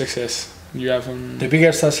success you have? The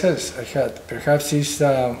biggest success I had, perhaps, is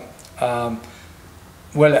I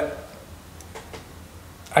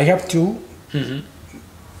have two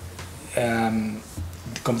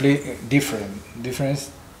complete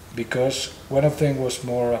difference, because one of them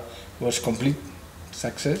was complete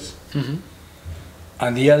success,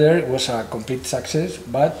 and the other was a complete success,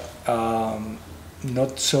 but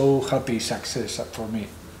not so happy success for me.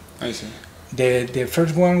 I see. The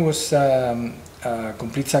first one was a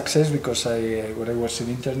complete success, because when I was in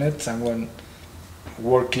internet, someone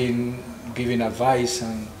working, giving advice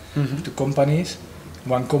and to companies.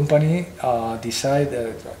 One company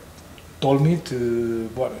told me to.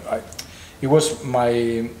 It was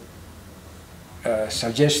my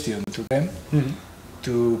suggestion to them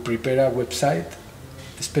to prepare a website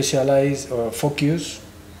specialized or focusing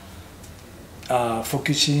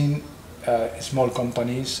small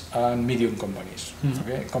companies and medium companies.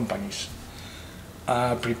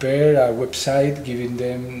 prepare a website, giving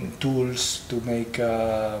them tools to make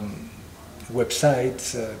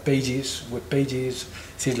websites, pages, web pages,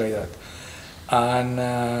 things like that.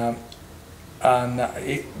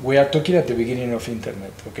 We are talking at the beginning of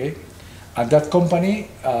internet, okay? And that company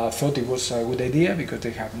thought it was a good idea because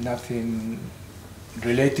they have nothing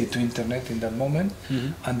related to internet in that moment,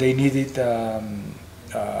 and they needed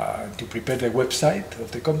to prepare the website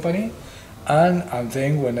of the company. And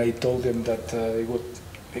then when I told them that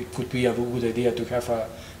it could be a good idea to have a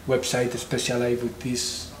website specialized with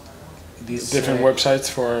these different websites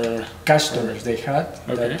for customers they had,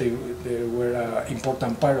 okay, that they were an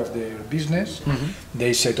important part of their business,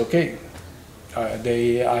 they said okay.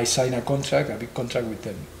 I signed a big contract with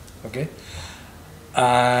them, okay?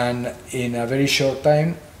 And in a very short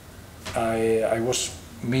time, I was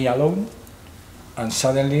me alone, and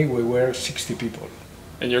suddenly we were 60 people.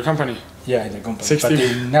 In your company? Yeah, in the company. 60. But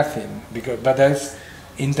in nothing, but that's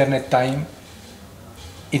internet time.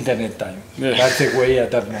 Yeah. That's the way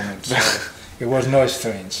at that moment. So it was no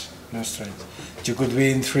strange. You could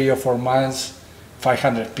be in 3 or 4 months,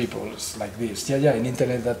 500 people like this. Yeah, in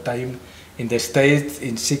internet that time, in the States,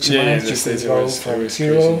 in 6 months, you could go from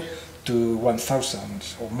 0 to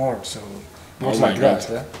 1,000 or more. So it was like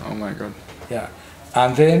that. Oh my God. Yeah.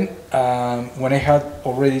 And then when I had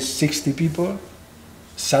already 60 people,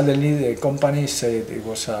 suddenly the company said it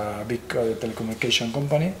was a big telecommunication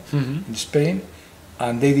company in Spain,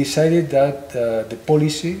 and they decided that their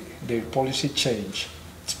policy changed.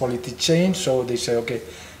 Its policy changed, so they said, okay,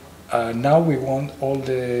 now we want all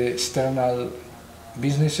the external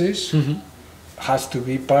businesses has to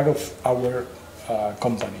be part of our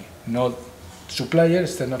company, not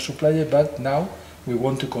external supplier, but now we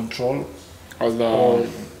want to control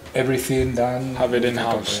everything done. Have it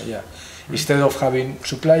in-house. Yeah. Instead of having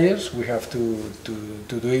suppliers, we have to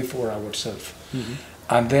do it for ourselves.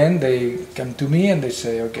 And then they come to me and they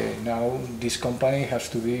say, okay, now this company has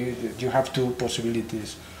to be, you have 2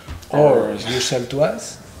 possibilities. Or you sell to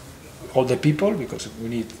us, all the people, because we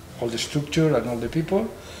need all the structure and all the people,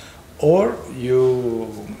 or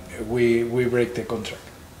we break the contract.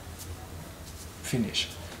 Finish.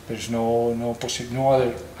 There's no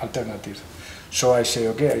other alternative. So I say,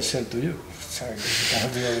 okay, I sell to you.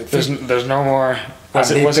 There's no more.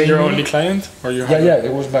 Was it your only client? Or you yeah,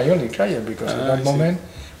 it was my only client, because at that moment,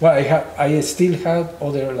 well, I still had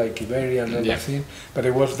other like Iberia and everything, but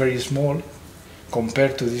it was very small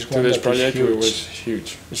compared to this one. To this project, it was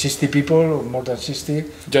huge. 60 people, more than 60,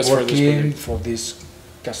 just working for this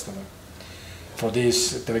customer, for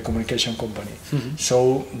this telecommunication company.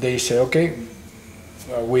 So they say, okay,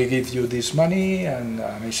 we give you this money, and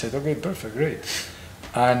I said, okay, perfect, great.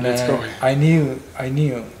 And I knew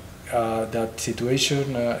that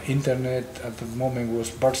situation, internet at the moment was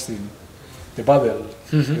bursting, the bubble,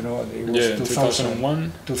 you know, it was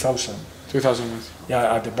 2001? 2001.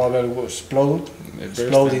 Yeah, the bubble was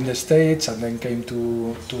exploded in the States, and then came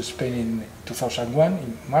to Spain in 2001,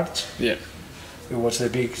 in March. Yeah. It was the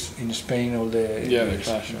big, in Spain, all the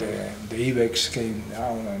crash, the IBEX came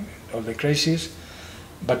down and all the crises.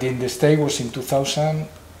 But in the States was in 2000,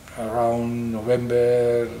 around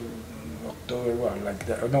November, October, well, like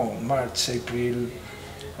that, no, March, April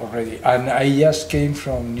already. And I just came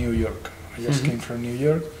from New York.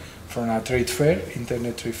 From a trade fair,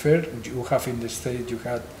 internet trade fair. You have in the States, you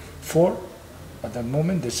had 4 at that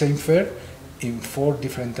moment, the same fair in 4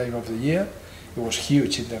 different times of the year. It was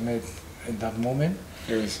huge, internet at that moment.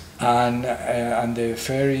 It was. And the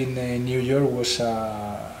fair in New York was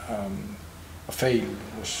a fail.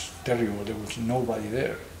 It was terrible. There was nobody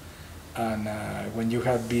there. And when you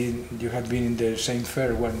had been in the same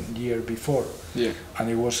fair 1 year before, and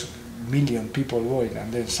it was million people going,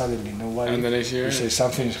 and then suddenly nobody. And the next year, you say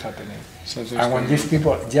something is happening. And when these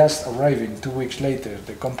people just arriving 2 weeks later,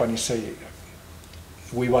 the company say,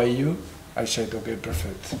 "We buy you." I said, "Okay,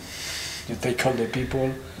 perfect." You take all the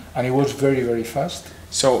people, and it was very, very fast.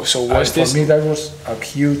 So was this? For me, that was a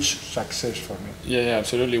huge success for me. Yeah,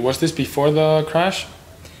 absolutely. Was this before the crash?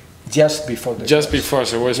 Just before the Just crash. before,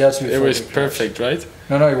 so it was perfect, right?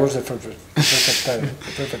 No, it was the perfect time.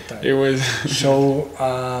 It was. So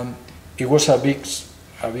it was a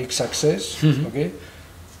big success. Okay,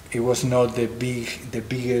 it was not the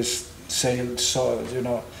biggest sale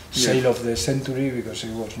of the century, because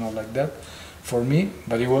it was not like that for me.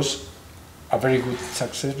 But it was a very good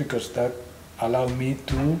success, because that allowed me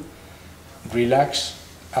to relax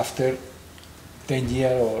after 10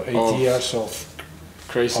 years or 8 years of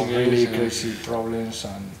really crazy problems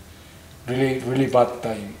and really bad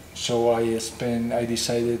time. So I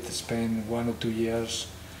decided to spend 1 or 2 years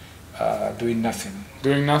doing nothing.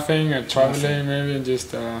 Doing nothing, traveling, maybe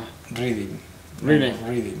just Reading. reading.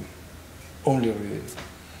 Reading. Only reading.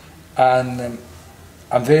 And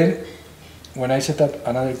then when I set up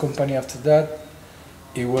another company after that,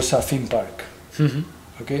 it was a theme park.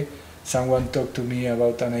 Okay, someone talked to me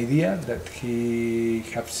about an idea that he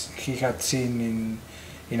had seen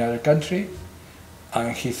in other country,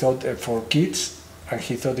 and he thought for kids, and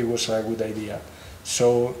he thought it was a good idea.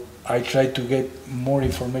 So I tried to get more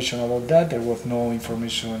information about that. There was no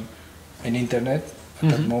information in internet at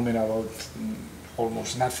that moment about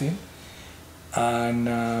almost nothing, and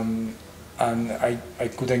I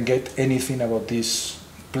couldn't get anything about this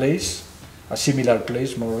place, a similar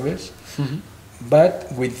place more or less.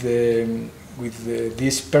 But with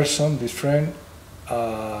this person, this friend,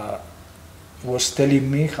 was telling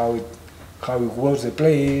me how it was the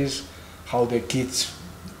place, how the kids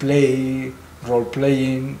play, role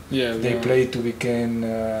playing. Yeah, they play to become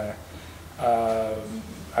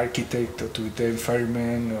architect or to become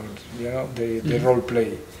fireman, or they role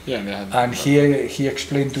play. Yeah, they had. And he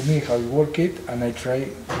explained to me how it worked, and I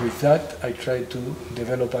tried to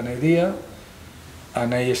develop an idea.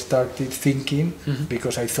 And I started thinking,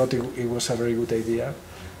 because I thought it was a very good idea,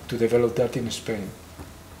 to develop that in Spain.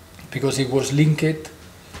 Because it was linked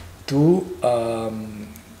to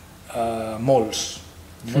malls,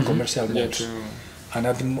 commercial malls. Yeah, and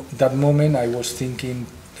at that moment I was in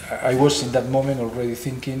that moment already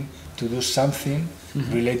thinking to do something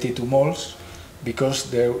related to malls, because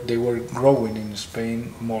they were growing in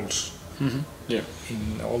Spain, malls. Yeah.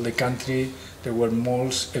 In all the country there were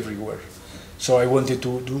malls everywhere. So I wanted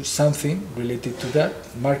to do something related to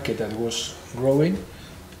that market that was growing,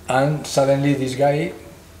 and suddenly this guy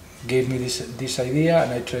gave me this idea,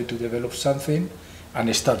 and I tried to develop something, and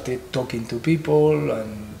I started talking to people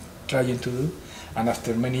and trying to do. And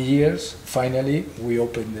after many years, finally we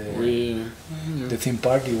opened the theme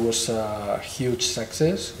park. It was a huge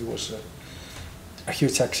success. It was a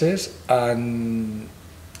huge success, and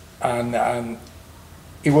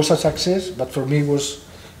it was a success. But for me, it was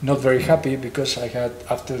not very happy, because I had,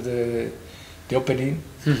 after the opening,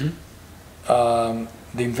 the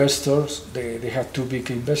investors, they had two big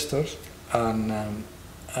investors,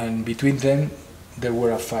 and between them there were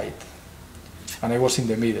a fight, and I was in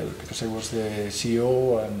the middle, because I was the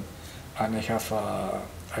CEO, and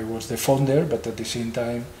I was the founder, but at the same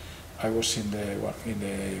time I was in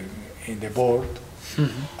the board,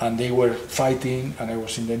 and they were fighting, and I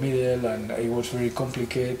was in the middle, and it was very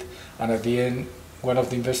complicated, and at the end one of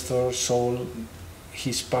the investors sold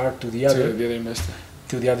his part to the other investor.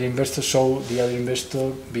 So the other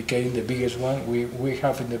investor became the biggest one. We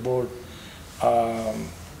have in the board,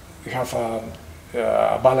 we have a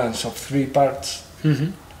balance of 3 parts.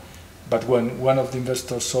 But when one of the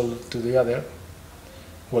investors sold to the other,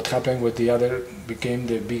 what happened with the other became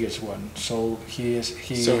the biggest one. So he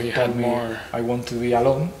told me, I want to be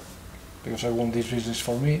alone, because I want this business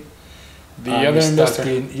for me. The other investor?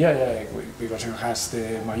 Yeah, because he has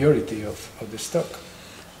the majority of the stock.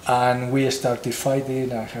 And we started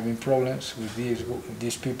fighting and having problems with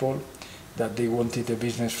these people, that they wanted the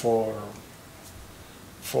business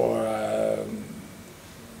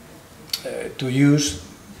to use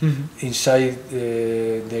inside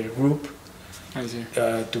their group. I see.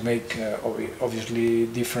 To make obviously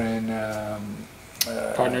different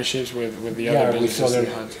partnerships with the other businesses,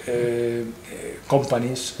 with other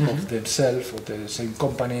companies of themselves, or the same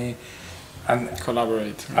company, and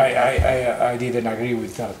collaborate. I didn't agree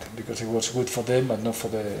with that, because it was good for them, but not for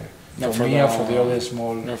me and for the other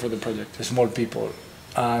small. Not for the project. The small people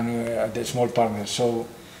and the small partners. So,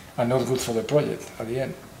 and not good for the project at the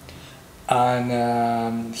end.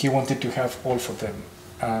 And he wanted to have all for them,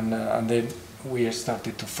 and then we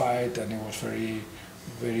started to fight, and it was very,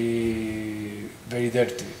 very, very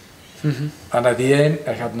dirty. And at the end,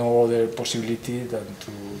 I had no other possibility than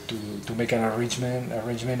to make an arrangement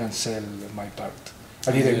and sell my part.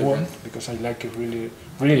 I didn't want, because I like it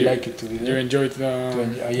really like it to be there. You enjoyed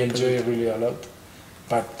I enjoy it really a lot,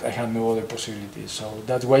 but I had no other possibility. So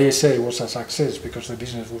that's why I say it was a success, because the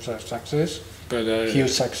business was a success, but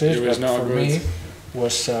huge success. It was but for me,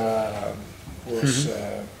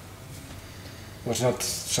 was not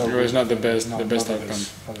so. It was not the best outcome.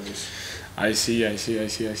 I see.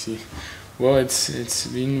 Well, it's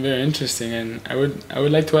been very interesting, and I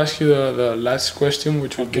would like to ask you the last question,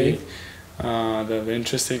 which would be the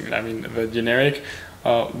interesting. I mean, the generic.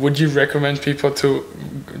 Would you recommend people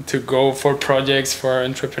to go for projects for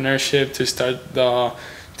entrepreneurship, to start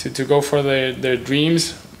to go for their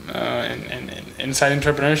dreams inside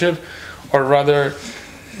entrepreneurship, or rather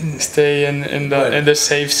stay in the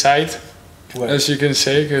safe side Well, as you can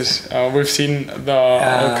say, because we've seen the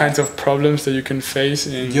all kinds of problems that you can face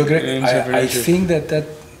in I entrepreneurship. think that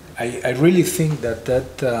I really think that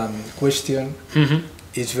question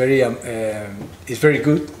is very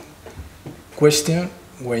good question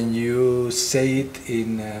when you say it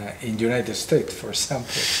in United States, for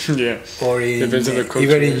example, Yeah. or in Depends on the culture.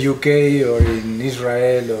 even in UK or in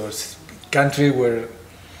Israel or country where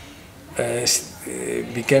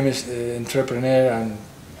became an entrepreneur and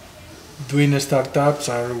doing startups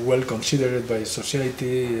are well considered by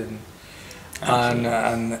society,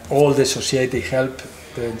 and all the society help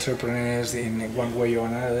the entrepreneurs in one way or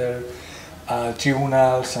another.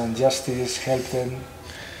 Tribunals and justice help them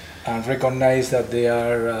and recognize that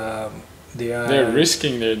they're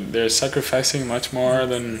risking, they're sacrificing much more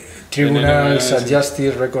than tribunals and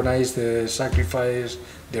justice recognize the sacrifice,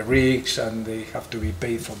 the risks, and they have to be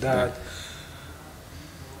paid for that.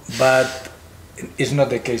 Yeah. But it's not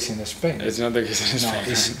the case in Spain. It's not the case in Spain.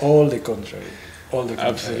 No, it's all the contrary. All the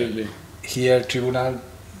contrary. Absolutely. Here, tribunal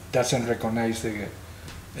doesn't recognize the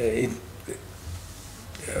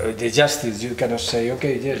justice. You cannot say,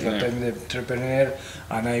 okay, yes, but I'm the entrepreneur,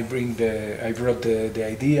 and I brought the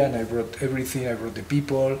idea, and I brought everything. I brought the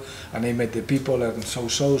people, and I met the people, and so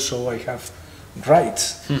I have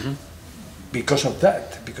rights because of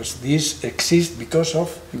that. Because this exists because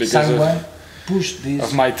someone pushed this.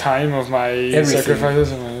 Of my time, of my everything.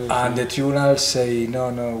 sacrifices, and the tribunals say,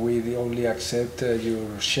 no, we only accept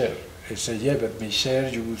your share. I say, yeah, but my share,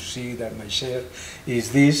 you will see that my share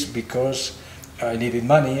is this because I needed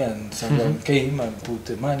money, and someone came and put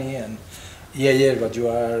the money, and but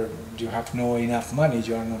you have no enough money,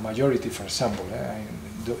 you are no majority, for example.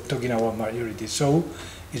 I'm talking about majority, so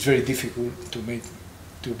it's very difficult to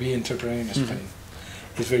be entrepreneur in Spain.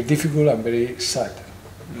 It's very difficult and very sad.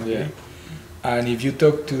 Okay? Yeah. And if you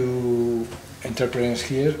talk to entrepreneurs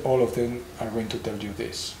here, all of them are going to tell you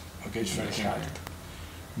this. Okay, it's very hard.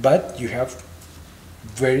 But you have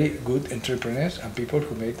very good entrepreneurs and people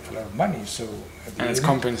who made a lot of money. So and it's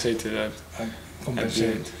compensated.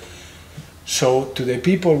 Compensated. So to the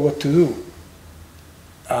people, what to do?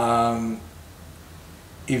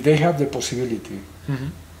 If they have the possibility,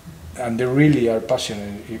 and they really are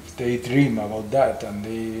passionate, if they dream about that and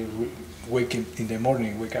they wake in the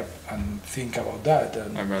morning, wake up and think about that,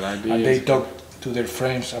 and they talk to their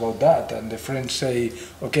friends about that, and the friends say,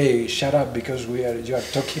 okay, shut up because you are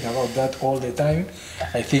talking about that all the time,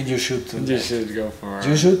 I think you should should go for it.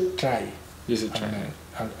 You should try. You should try.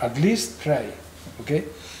 At least try, okay?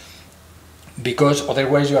 Because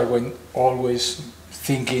otherwise you are going always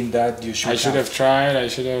thinking that you should I should have tried, I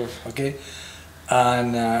should have... Okay?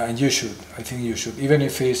 And you should, I think you should. Even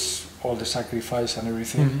if it's all the sacrifice and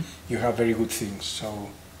everything, you have very good things. So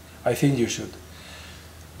I think you should.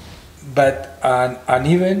 But, and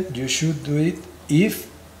even you should do it if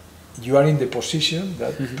you are in the position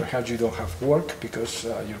that perhaps you don't have work because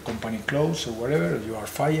your company closed or whatever, or you are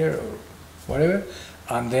fired or whatever,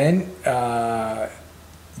 and then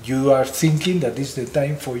you are thinking that this is the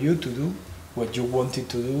time for you to do what you wanted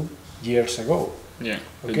to do years ago. Yeah,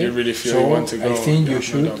 okay? But you really feel so you want to go. I think you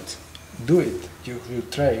should do it. You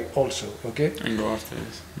should try also, okay? And go after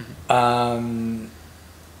this.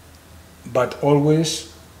 But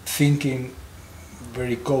always thinking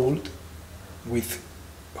very cold with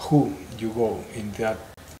who you go in that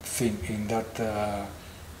thing, in that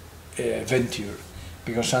venture.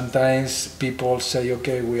 Because sometimes people say,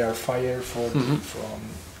 okay, we are fired from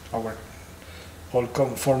our whole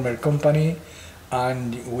former company,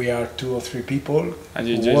 and we are 2 or 3 people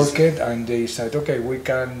who work it, and they said, okay, we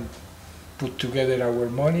can put together our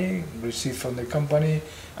money, receive from the company,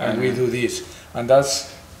 and we do this. And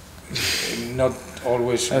that's not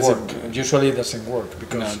always work. Usually it doesn't work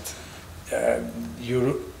because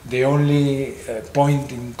the only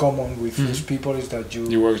point in common with these people is that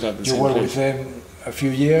you work with them a few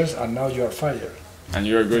years and now you are fired. And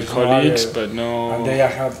you are good colleagues, but no... And they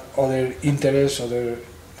have other interests, other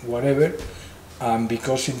whatever, and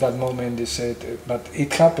because in that moment they said, but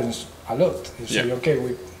it happens a lot. You say, okay,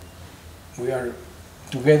 we are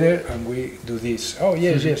together and we do this. Oh,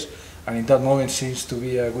 yes, yes. And in that moment seems to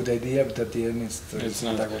be a good idea, but at the end it's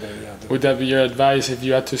not a good idea. Would that be your advice if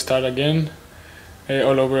you had to start again,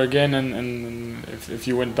 all over again, and if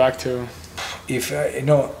you went back to...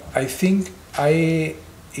 I think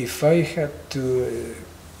if I had to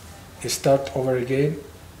start over again,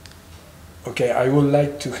 okay, I would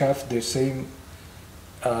like to have the same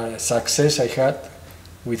success I had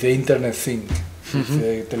with the internet thing, with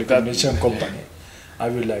the telecommunication company. I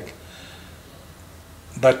would like.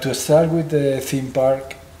 But to start with the theme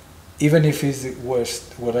park, even if it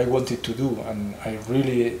was what I wanted to do, and I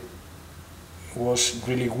really was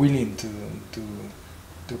really willing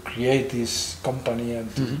to create this company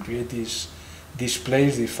and to create this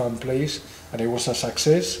place, this fun place, and it was a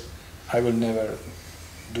success, I will never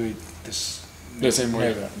do it the same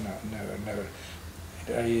way. Never.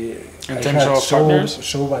 I In terms had of partners?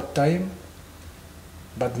 so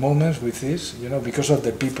bad moments with this, because of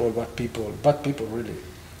the bad people really.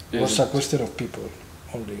 It was a question of people,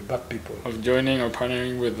 only bad people. Of joining or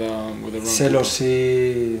partnering with the wrong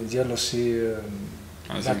jealousy,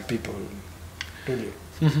 bad people, really.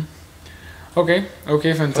 Okay,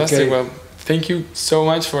 fantastic. Okay. Well, thank you so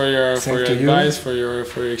much for your advice, for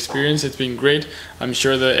your experience. It's been great. I'm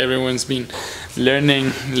sure that everyone's been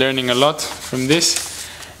learning a lot from this,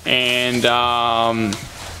 and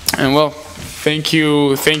well, thank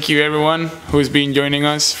you everyone who's been joining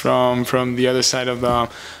us from the other side of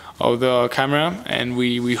the camera, and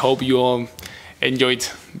we hope you all enjoyed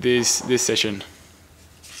this session.